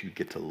avenue which you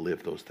get to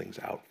live those things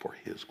out for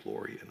his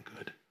glory and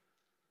good.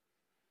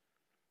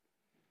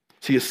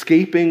 See,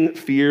 escaping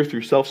fear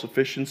through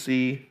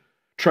self-sufficiency,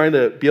 trying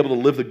to be able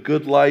to live the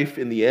good life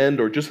in the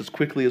end or just as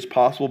quickly as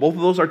possible, both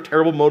of those are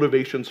terrible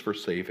motivations for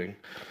saving.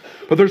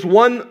 But there's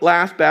one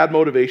last bad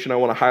motivation I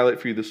want to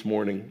highlight for you this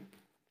morning,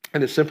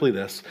 and it's simply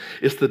this.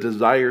 It's the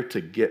desire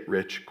to get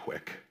rich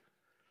quick.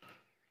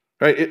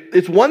 Right?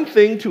 It's one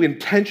thing to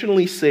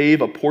intentionally save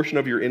a portion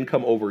of your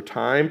income over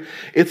time.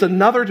 It's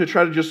another to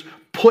try to just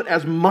put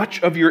as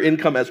much of your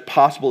income as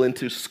possible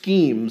into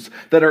schemes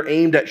that are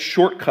aimed at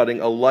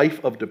shortcutting a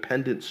life of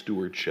dependent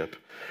stewardship.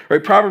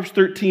 Right? Proverbs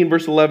 13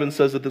 verse 11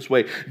 says it this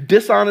way,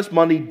 dishonest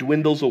money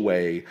dwindles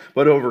away,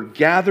 but whoever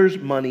gathers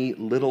money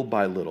little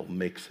by little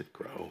makes it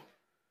grow.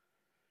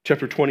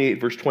 Chapter 28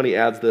 verse 20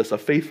 adds this, a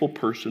faithful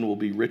person will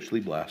be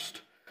richly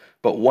blessed,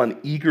 but one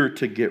eager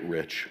to get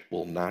rich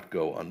will not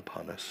go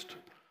unpunished.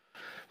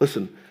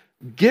 Listen,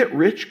 get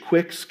rich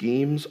quick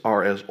schemes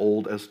are as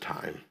old as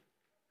time,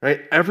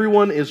 right?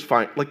 Everyone is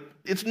fine. Like,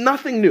 it's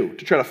nothing new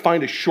to try to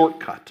find a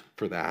shortcut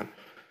for that,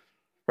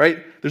 right?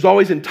 There's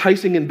always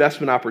enticing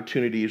investment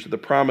opportunities with the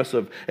promise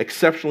of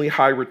exceptionally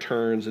high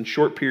returns in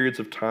short periods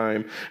of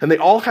time, and they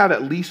all have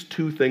at least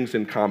two things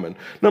in common.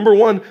 Number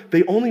one,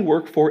 they only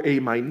work for a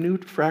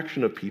minute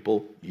fraction of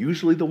people,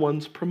 usually the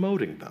ones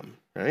promoting them,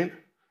 right?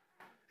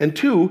 And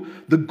two,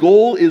 the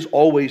goal is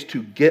always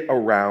to get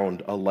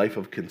around a life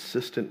of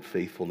consistent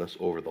faithfulness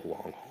over the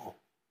long haul.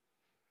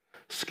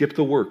 Skip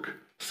the work,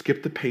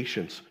 skip the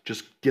patience,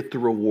 just get the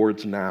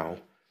rewards now. And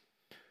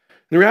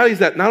the reality is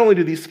that not only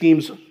do these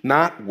schemes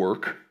not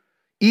work,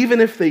 even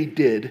if they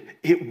did,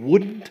 it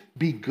wouldn't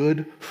be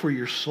good for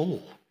your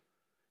soul.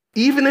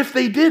 Even if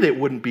they did, it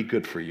wouldn't be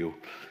good for you.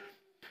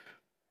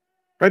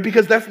 right?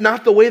 Because that's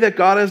not the way that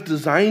God has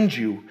designed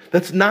you.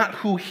 That's not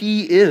who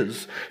He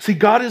is. See,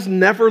 God is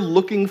never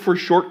looking for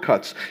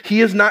shortcuts.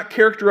 He is not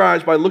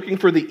characterized by looking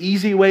for the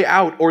easy way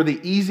out or the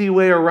easy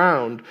way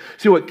around.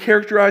 See, what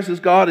characterizes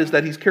God is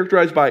that He's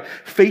characterized by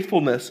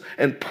faithfulness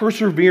and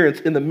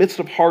perseverance in the midst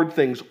of hard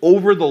things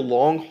over the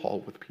long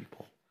haul with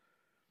people.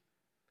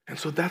 And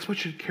so that's what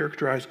should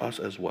characterize us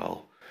as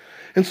well.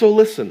 And so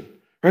listen,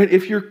 right?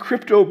 If your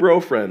crypto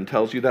bro friend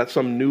tells you that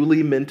some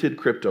newly minted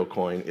crypto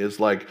coin is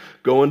like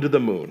going to the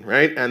moon,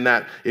 right? And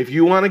that if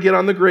you want to get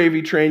on the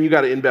gravy train, you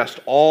got to invest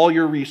all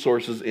your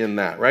resources in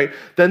that, right?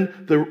 Then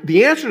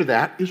the answer to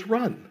that is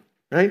run,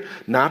 right?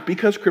 Not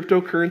because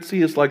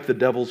cryptocurrency is like the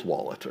devil's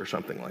wallet or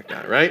something like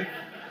that, right?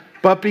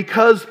 But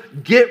because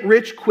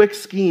get-rich-quick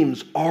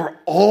schemes are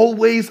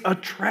always a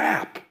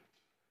trap.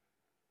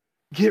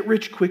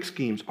 Get-rich-quick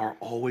schemes are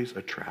always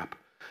a trap.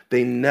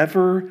 They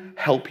never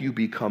help you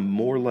become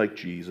more like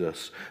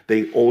Jesus.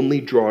 They only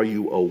draw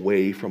you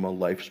away from a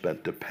life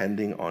spent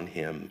depending on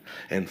Him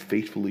and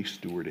faithfully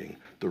stewarding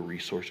the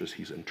resources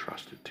He's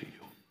entrusted to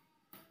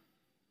you.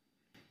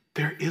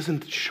 There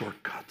isn't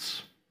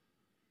shortcuts.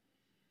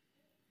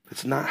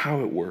 It's not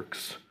how it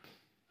works.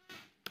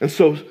 And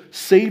so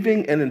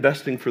saving and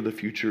investing for the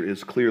future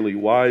is clearly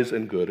wise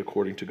and good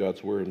according to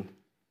God's word.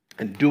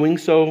 And doing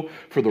so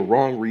for the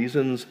wrong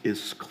reasons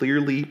is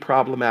clearly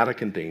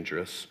problematic and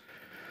dangerous.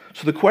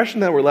 So the question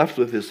that we're left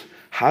with is,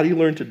 how do you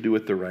learn to do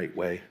it the right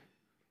way?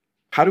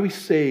 How do we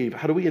save?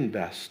 How do we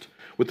invest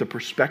with the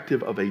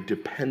perspective of a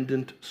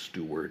dependent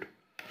steward?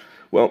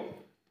 Well,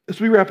 as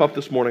we wrap up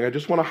this morning, I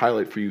just want to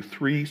highlight for you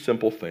 3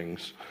 simple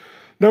things.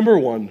 Number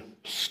 1,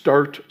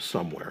 start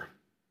somewhere.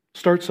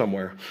 Start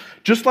somewhere.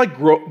 Just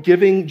like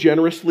giving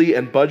generously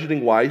and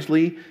budgeting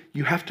wisely,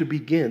 you have to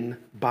begin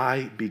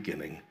by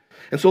beginning.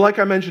 And so like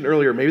I mentioned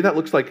earlier, maybe that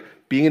looks like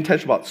being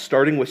intentional about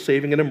starting with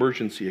saving an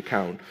emergency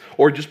account,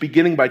 or just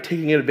beginning by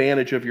taking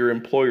advantage of your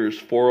employer's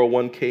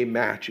 401k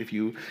match if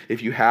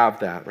you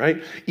have that,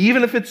 right?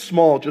 Even if it's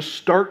small, just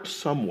start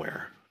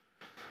somewhere.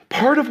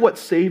 Part of what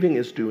saving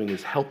is doing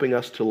is helping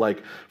us to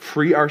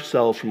free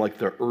ourselves from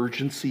the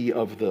urgency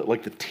of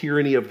the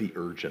tyranny of the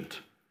urgent.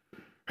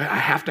 Right? I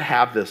have to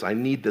have this, I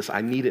need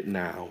it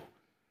now.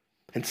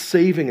 And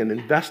saving and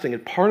investing,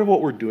 and part of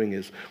what we're doing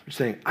is we're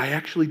saying, I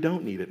actually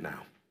don't need it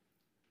now.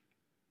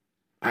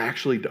 I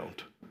actually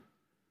don't.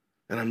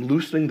 And I'm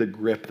loosening the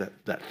grip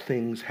that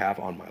things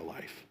have on my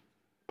life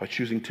by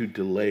choosing to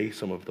delay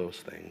some of those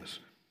things.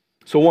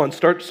 So 1,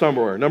 start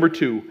somewhere. Number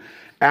 2,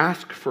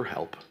 ask for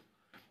help.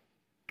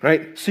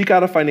 Right? Seek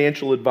out a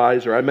financial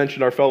advisor. I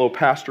mentioned our fellow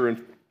pastor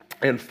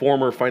and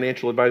former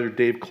financial advisor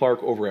Dave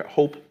Clark over at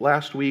Hope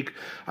last week.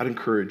 I'd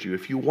encourage you,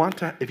 if you want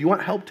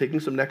help taking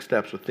some next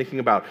steps with thinking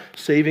about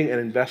saving and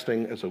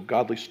investing as a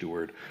godly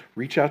steward,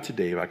 reach out to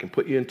Dave. I can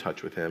put you in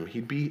touch with him.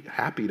 He'd be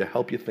happy to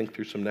help you think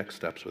through some next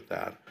steps with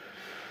that.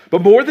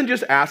 But more than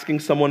just asking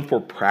someone for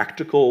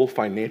practical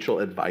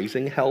financial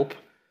advising help,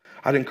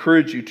 I'd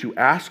encourage you to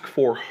ask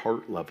for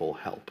heart-level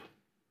help.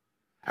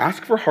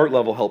 Ask for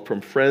heart-level help from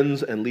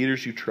friends and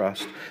leaders you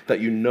trust that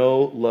you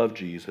know love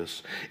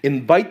Jesus.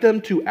 Invite them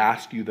to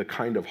ask you the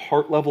kind of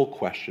heart-level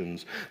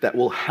questions that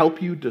will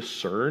help you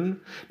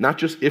discern, not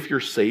just if you're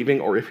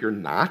saving or if you're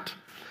not,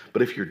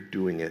 but if you're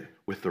doing it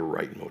with the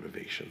right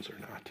motivations or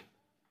not.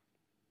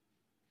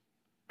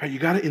 Right, you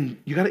got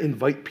to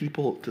invite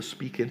people to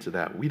speak into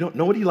that.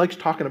 Nobody likes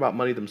talking about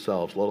money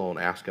themselves, let alone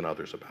asking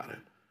others about it.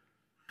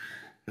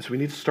 And so we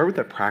need to start with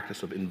that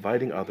practice of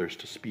inviting others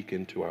to speak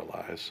into our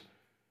lives.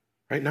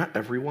 Right? Not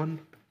everyone,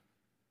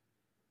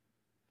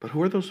 but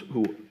who are those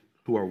who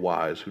are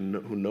wise, who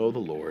know the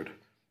Lord,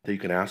 that you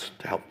can ask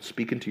to help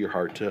speak into your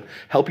heart, to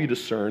help you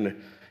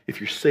discern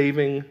if you're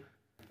saving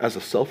as a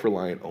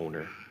self-reliant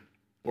owner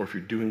or if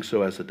you're doing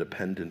so as a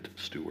dependent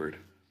steward.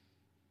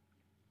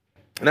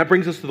 And that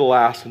brings us to the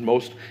last and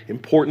most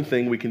important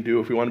thing we can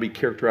do if we want to be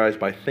characterized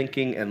by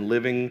thinking and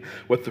living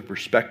with the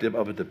perspective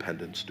of a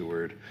dependent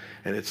steward.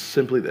 And it's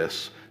simply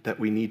this, that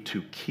we need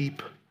to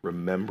keep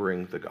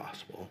remembering the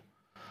gospel.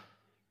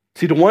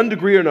 See, to one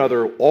degree or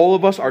another, all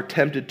of us are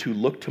tempted to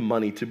look to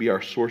money to be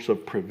our source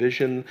of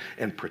provision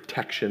and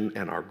protection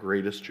and our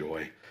greatest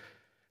joy.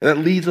 And that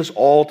leads us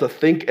all to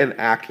think and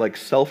act like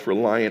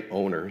self-reliant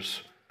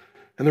owners.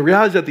 And the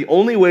reality is that the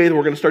only way that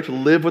we're going to start to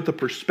live with the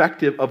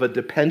perspective of a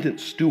dependent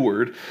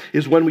steward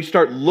is when we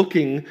start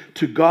looking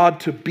to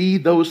God to be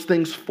those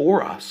things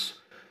for us.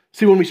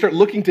 See, when we start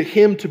looking to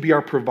Him to be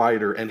our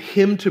provider and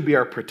Him to be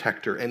our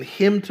protector and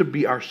Him to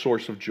be our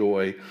source of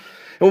joy.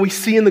 And what we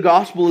see in the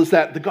gospel is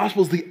that the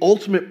gospel is the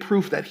ultimate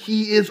proof that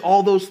He is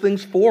all those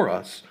things for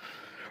us.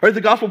 Right? The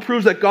gospel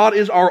proves that God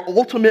is our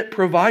ultimate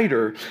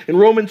provider. In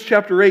Romans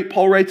chapter 8,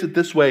 Paul writes it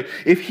this way,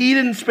 if He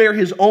didn't spare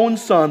His own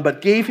Son,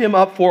 but gave Him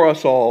up for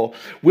us all,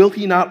 will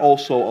He not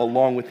also,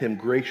 along with Him,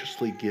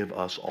 graciously give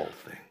us all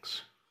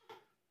things?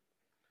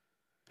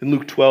 In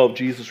Luke 12,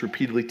 Jesus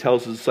repeatedly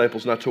tells His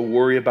disciples not to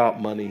worry about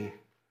money.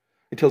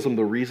 He tells them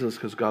the reason is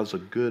because God's a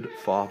good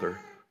Father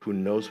who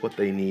knows what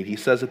they need. He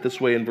says it this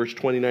way in verse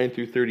 29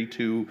 through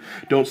 32,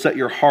 don't set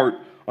your heart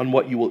on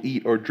what you will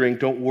eat or drink.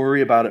 Don't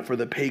worry about it, for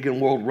the pagan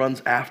world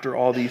runs after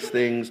all these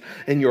things,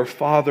 and your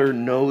Father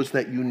knows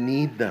that you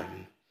need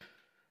them.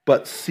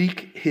 But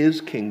seek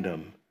his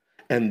kingdom,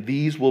 and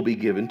these will be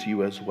given to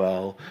you as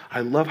well.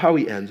 I love how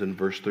he ends in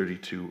verse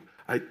 32.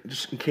 I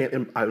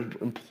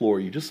implore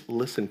you, just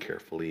listen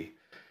carefully.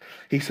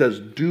 He says,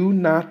 "Do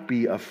not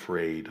be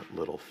afraid,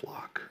 little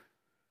flock,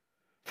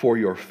 for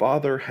your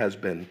Father has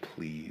been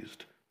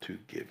pleased to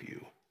give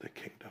you the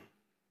kingdom."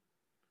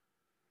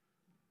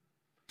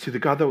 See, the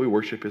God that we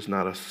worship is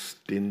not a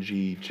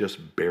stingy,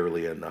 just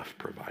barely enough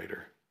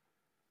provider.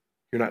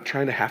 You're not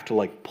trying to have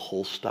to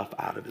pull stuff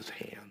out of his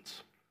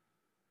hands.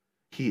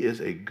 He is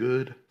a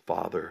good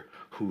Father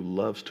who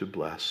loves to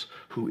bless,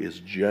 who is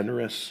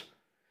generous,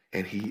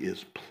 and he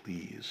is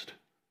pleased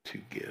to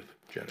give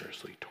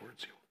generously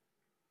towards you.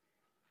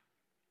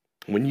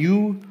 When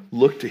you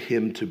look to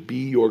him to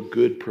be your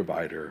good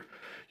provider,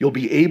 you'll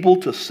be able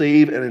to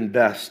save and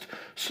invest,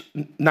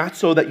 not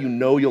so that you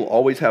know you'll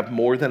always have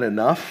more than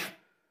enough,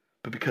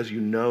 but because you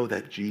know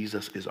that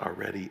Jesus is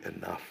already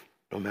enough,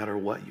 no matter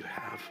what you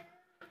have.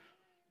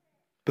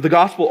 But the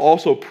gospel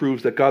also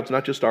proves that God's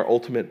not just our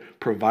ultimate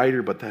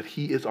provider, but that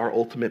he is our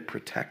ultimate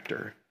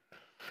protector.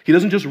 He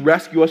doesn't just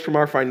rescue us from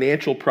our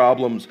financial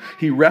problems.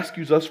 He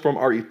rescues us from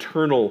our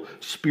eternal,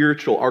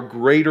 spiritual, our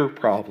greater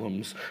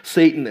problems,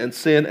 Satan and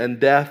sin and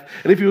death.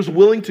 And if he was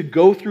willing to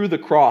go through the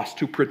cross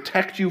to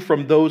protect you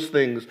from those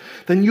things,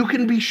 then you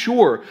can be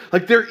sure,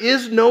 there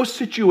is no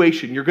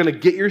situation you're going to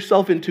get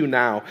yourself into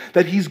now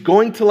that he's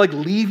going to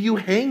leave you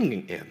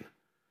hanging in.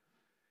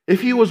 If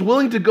he was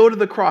willing to go to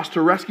the cross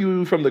to rescue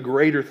you from the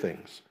greater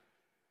things,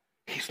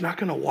 he's not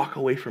going to walk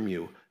away from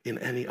you in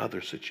any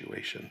other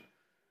situation.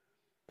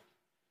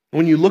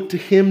 When you look to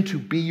him to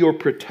be your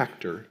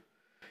protector,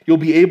 you'll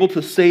be able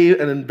to save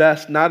and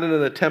invest not in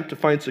an attempt to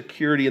find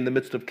security in the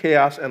midst of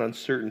chaos and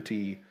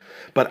uncertainty,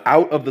 but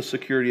out of the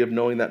security of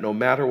knowing that no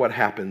matter what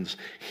happens,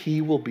 he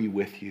will be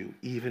with you,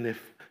 even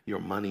if your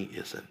money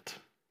isn't.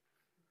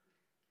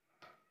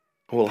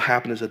 What will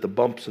happen is that the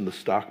bumps in the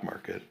stock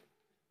market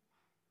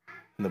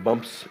and the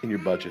bumps in your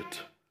budget,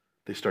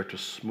 they start to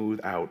smooth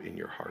out in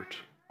your heart,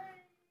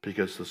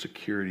 because the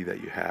security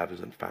that you have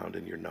isn't found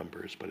in your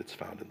numbers, but it's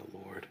found in the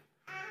Lord.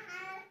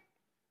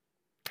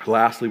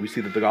 Lastly, we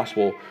see that the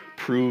gospel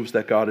proves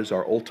that God is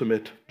our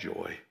ultimate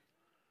joy.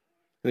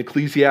 In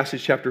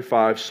Ecclesiastes chapter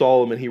 5,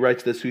 Solomon, he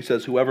writes this, he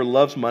says, "Whoever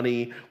loves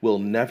money will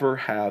never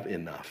have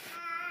enough.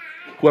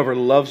 Whoever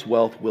loves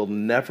wealth will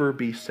never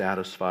be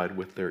satisfied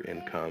with their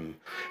income."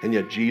 And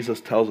yet Jesus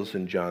tells us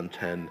in John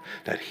 10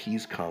 that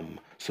he's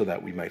come so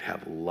that we might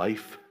have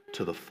life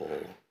to the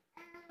full.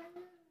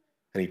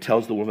 And he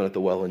tells the woman at the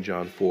well in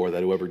John 4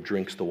 that whoever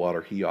drinks the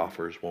water he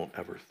offers won't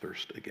ever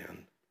thirst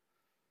again.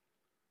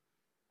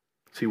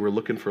 See, we're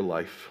looking for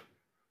life.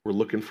 We're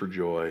looking for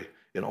joy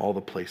in all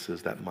the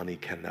places that money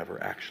can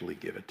never actually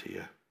give it to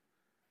you.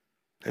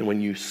 And when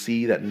you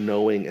see that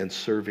knowing and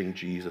serving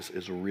Jesus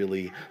is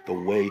really the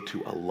way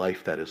to a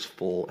life that is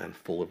full and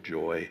full of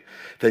joy,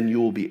 then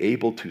you will be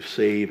able to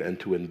save and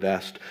to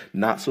invest,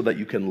 not so that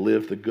you can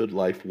live the good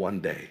life one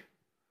day,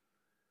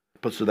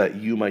 but so that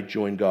you might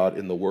join God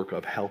in the work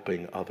of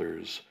helping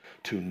others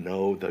to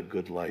know the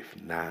good life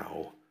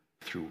now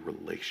through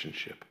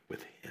relationship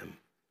with him.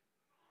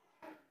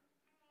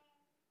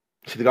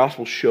 See, the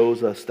gospel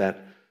shows us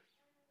that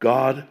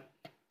God,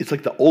 it's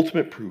like the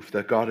ultimate proof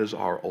that God is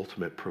our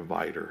ultimate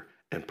provider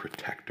and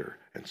protector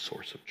and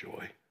source of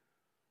joy.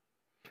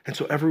 And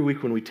so every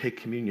week when we take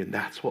communion,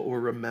 that's what we're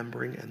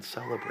remembering and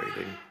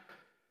celebrating.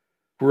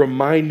 We're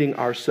reminding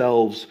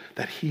ourselves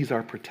that he's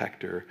our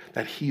protector,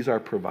 that he's our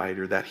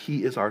provider, that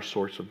he is our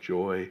source of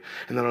joy.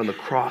 And then on the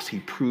cross, he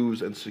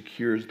proves and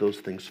secures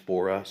those things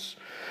for us,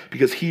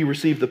 because he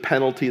received the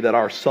penalty that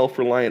our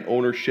self-reliant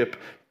ownership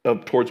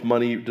towards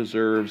money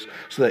deserves,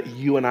 so that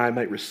you and I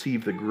might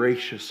receive the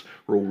gracious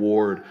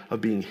reward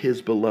of being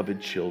his beloved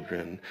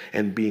children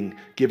and being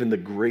given the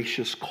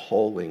gracious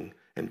calling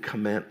and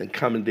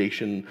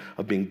commendation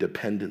of being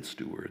dependent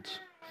stewards.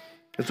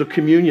 And so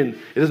communion,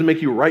 it doesn't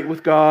make you right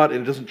with God,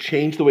 and it doesn't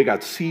change the way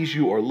God sees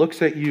you or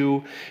looks at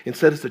you.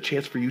 Instead, it's a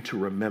chance for you to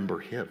remember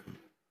him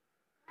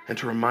and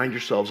to remind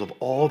yourselves of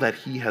all that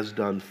he has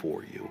done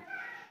for you,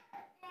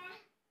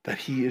 that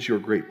he is your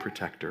great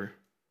protector,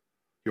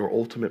 your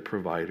ultimate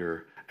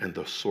provider, and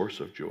the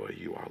source of joy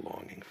you are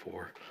longing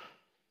for.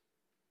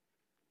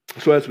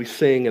 So as we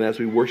sing and as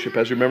we worship,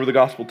 as we remember the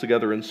gospel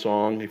together in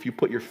song, if you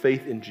put your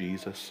faith in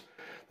Jesus,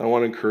 then I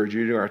want to encourage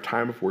you during our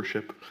time of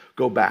worship,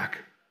 go back.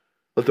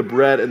 Let the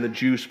bread and the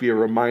juice be a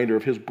reminder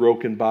of his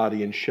broken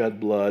body and shed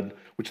blood,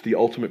 which is the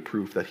ultimate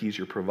proof that he's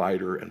your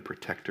provider and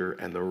protector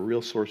and the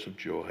real source of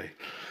joy.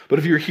 But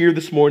if you're here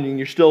this morning and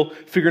you're still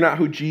figuring out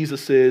who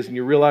Jesus is and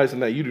you're realizing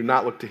that you do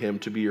not look to him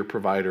to be your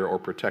provider or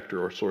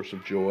protector or source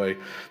of joy,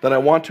 then I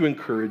want to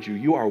encourage you.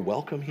 You are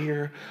welcome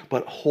here,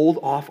 but hold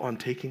off on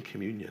taking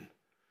communion.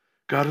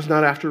 God is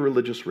not after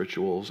religious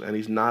rituals, and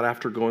he's not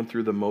after going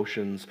through the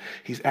motions.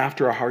 He's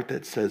after a heart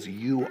that says,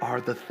 you are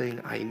the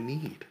thing I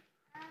need.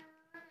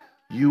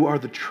 You are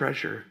the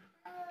treasure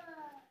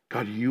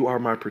God, you are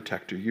my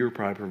protector. You're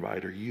my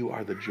provider. You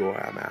are the joy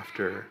I'm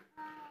after.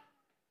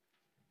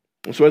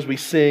 And so as we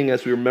sing,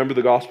 as we remember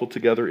the gospel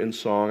together in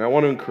song, I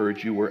want to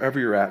encourage you, wherever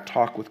you're at,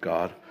 talk with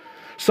God.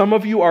 Some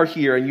of you are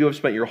here and you have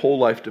spent your whole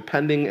life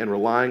depending and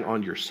relying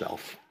on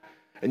yourself.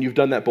 And you've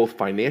done that both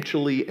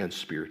financially and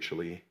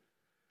spiritually.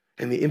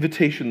 And the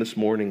invitation this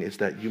morning is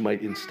that you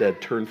might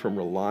instead turn from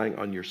relying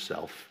on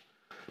yourself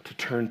to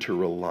turn to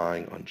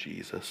relying on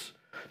Jesus,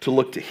 to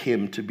look to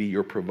him to be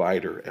your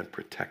provider and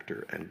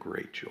protector and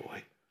great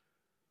joy.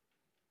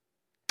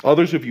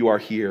 Others of you are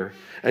here,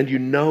 and you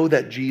know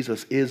that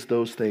Jesus is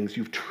those things.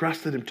 You've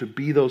trusted him to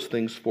be those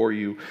things for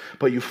you,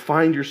 but you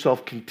find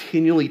yourself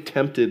continually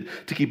tempted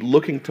to keep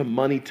looking to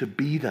money to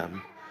be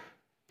them.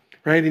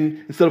 Right?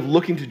 And instead of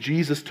looking to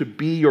Jesus to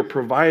be your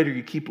provider,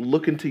 you keep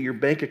looking to your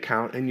bank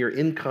account and your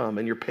income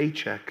and your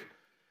paycheck.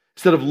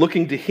 Instead of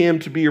looking to him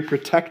to be your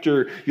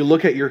protector, you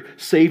look at your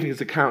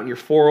savings account and your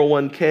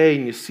 401k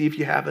and you see if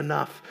you have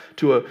enough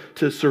to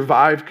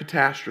survive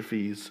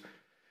catastrophes.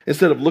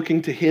 Instead of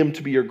looking to him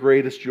to be your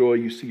greatest joy,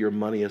 you see your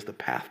money as the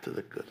path to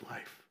the good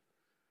life.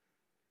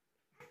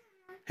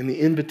 And the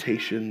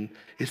invitation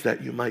is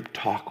that you might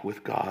talk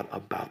with God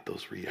about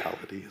those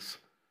realities.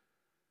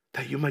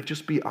 That you might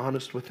just be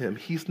honest with him.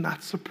 He's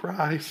not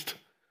surprised.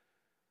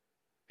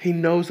 He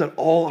knows that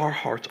all our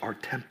hearts are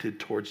tempted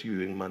towards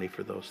using money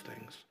for those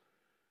things.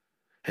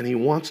 And he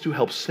wants to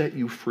help set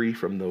you free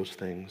from those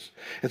things.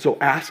 And so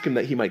ask him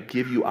that he might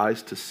give you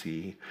eyes to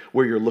see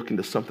where you're looking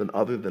to something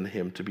other than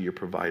him to be your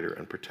provider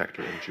and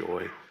protector and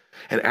joy.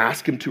 And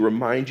ask him to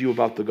remind you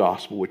about the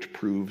gospel, which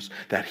proves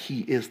that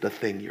he is the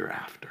thing you're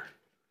after.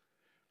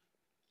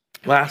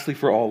 Lastly,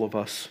 for all of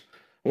us,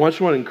 I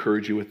just want to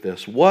encourage you with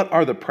this. What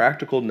are the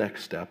practical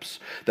next steps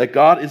that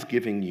God is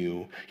giving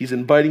you, he's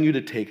inviting you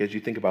to take as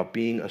you think about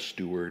being a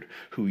steward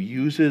who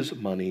uses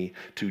money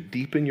to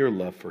deepen your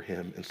love for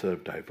him instead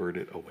of divert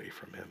it away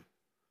from him?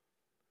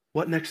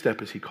 What next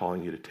step is he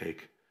calling you to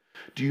take?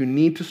 Do you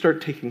need to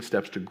start taking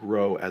steps to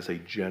grow as a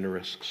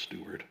generous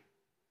steward?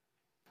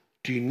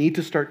 Do you need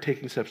to start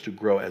taking steps to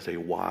grow as a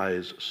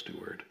wise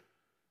steward?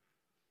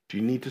 Do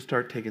you need to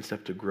start taking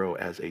steps to grow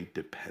as a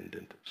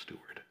dependent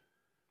steward?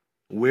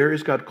 Where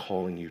is God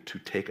calling you to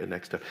take a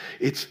next step?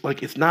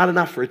 It's not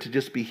enough for it to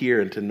just be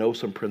here and to know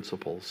some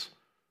principles.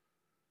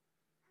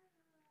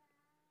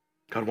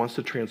 God wants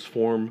to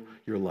transform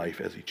your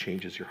life as he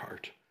changes your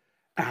heart.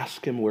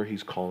 Ask him where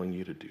he's calling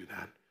you to do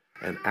that,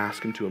 and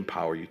ask him to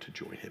empower you to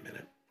join him in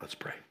it. Let's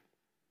pray.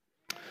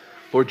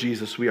 Lord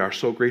Jesus, we are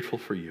so grateful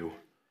for you.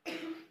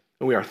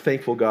 And we are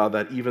thankful, God,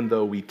 that even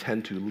though we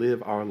tend to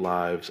live our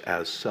lives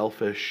as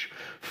selfish,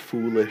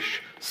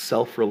 foolish,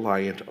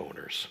 self-reliant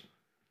owners,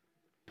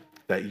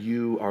 that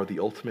you are the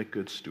ultimate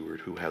good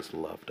steward who has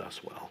loved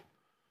us well.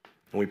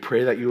 And we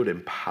pray that you would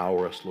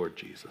empower us, Lord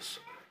Jesus,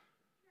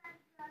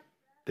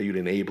 that you'd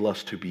enable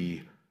us to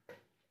be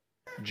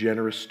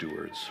generous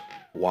stewards,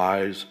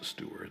 wise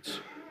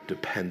stewards,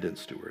 dependent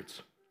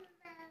stewards,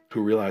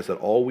 who realize that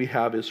all we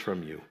have is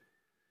from you,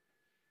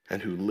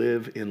 and who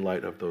live in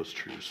light of those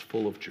truths,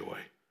 full of joy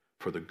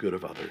for the good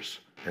of others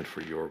and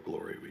for your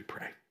glory, we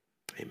pray.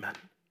 Amen.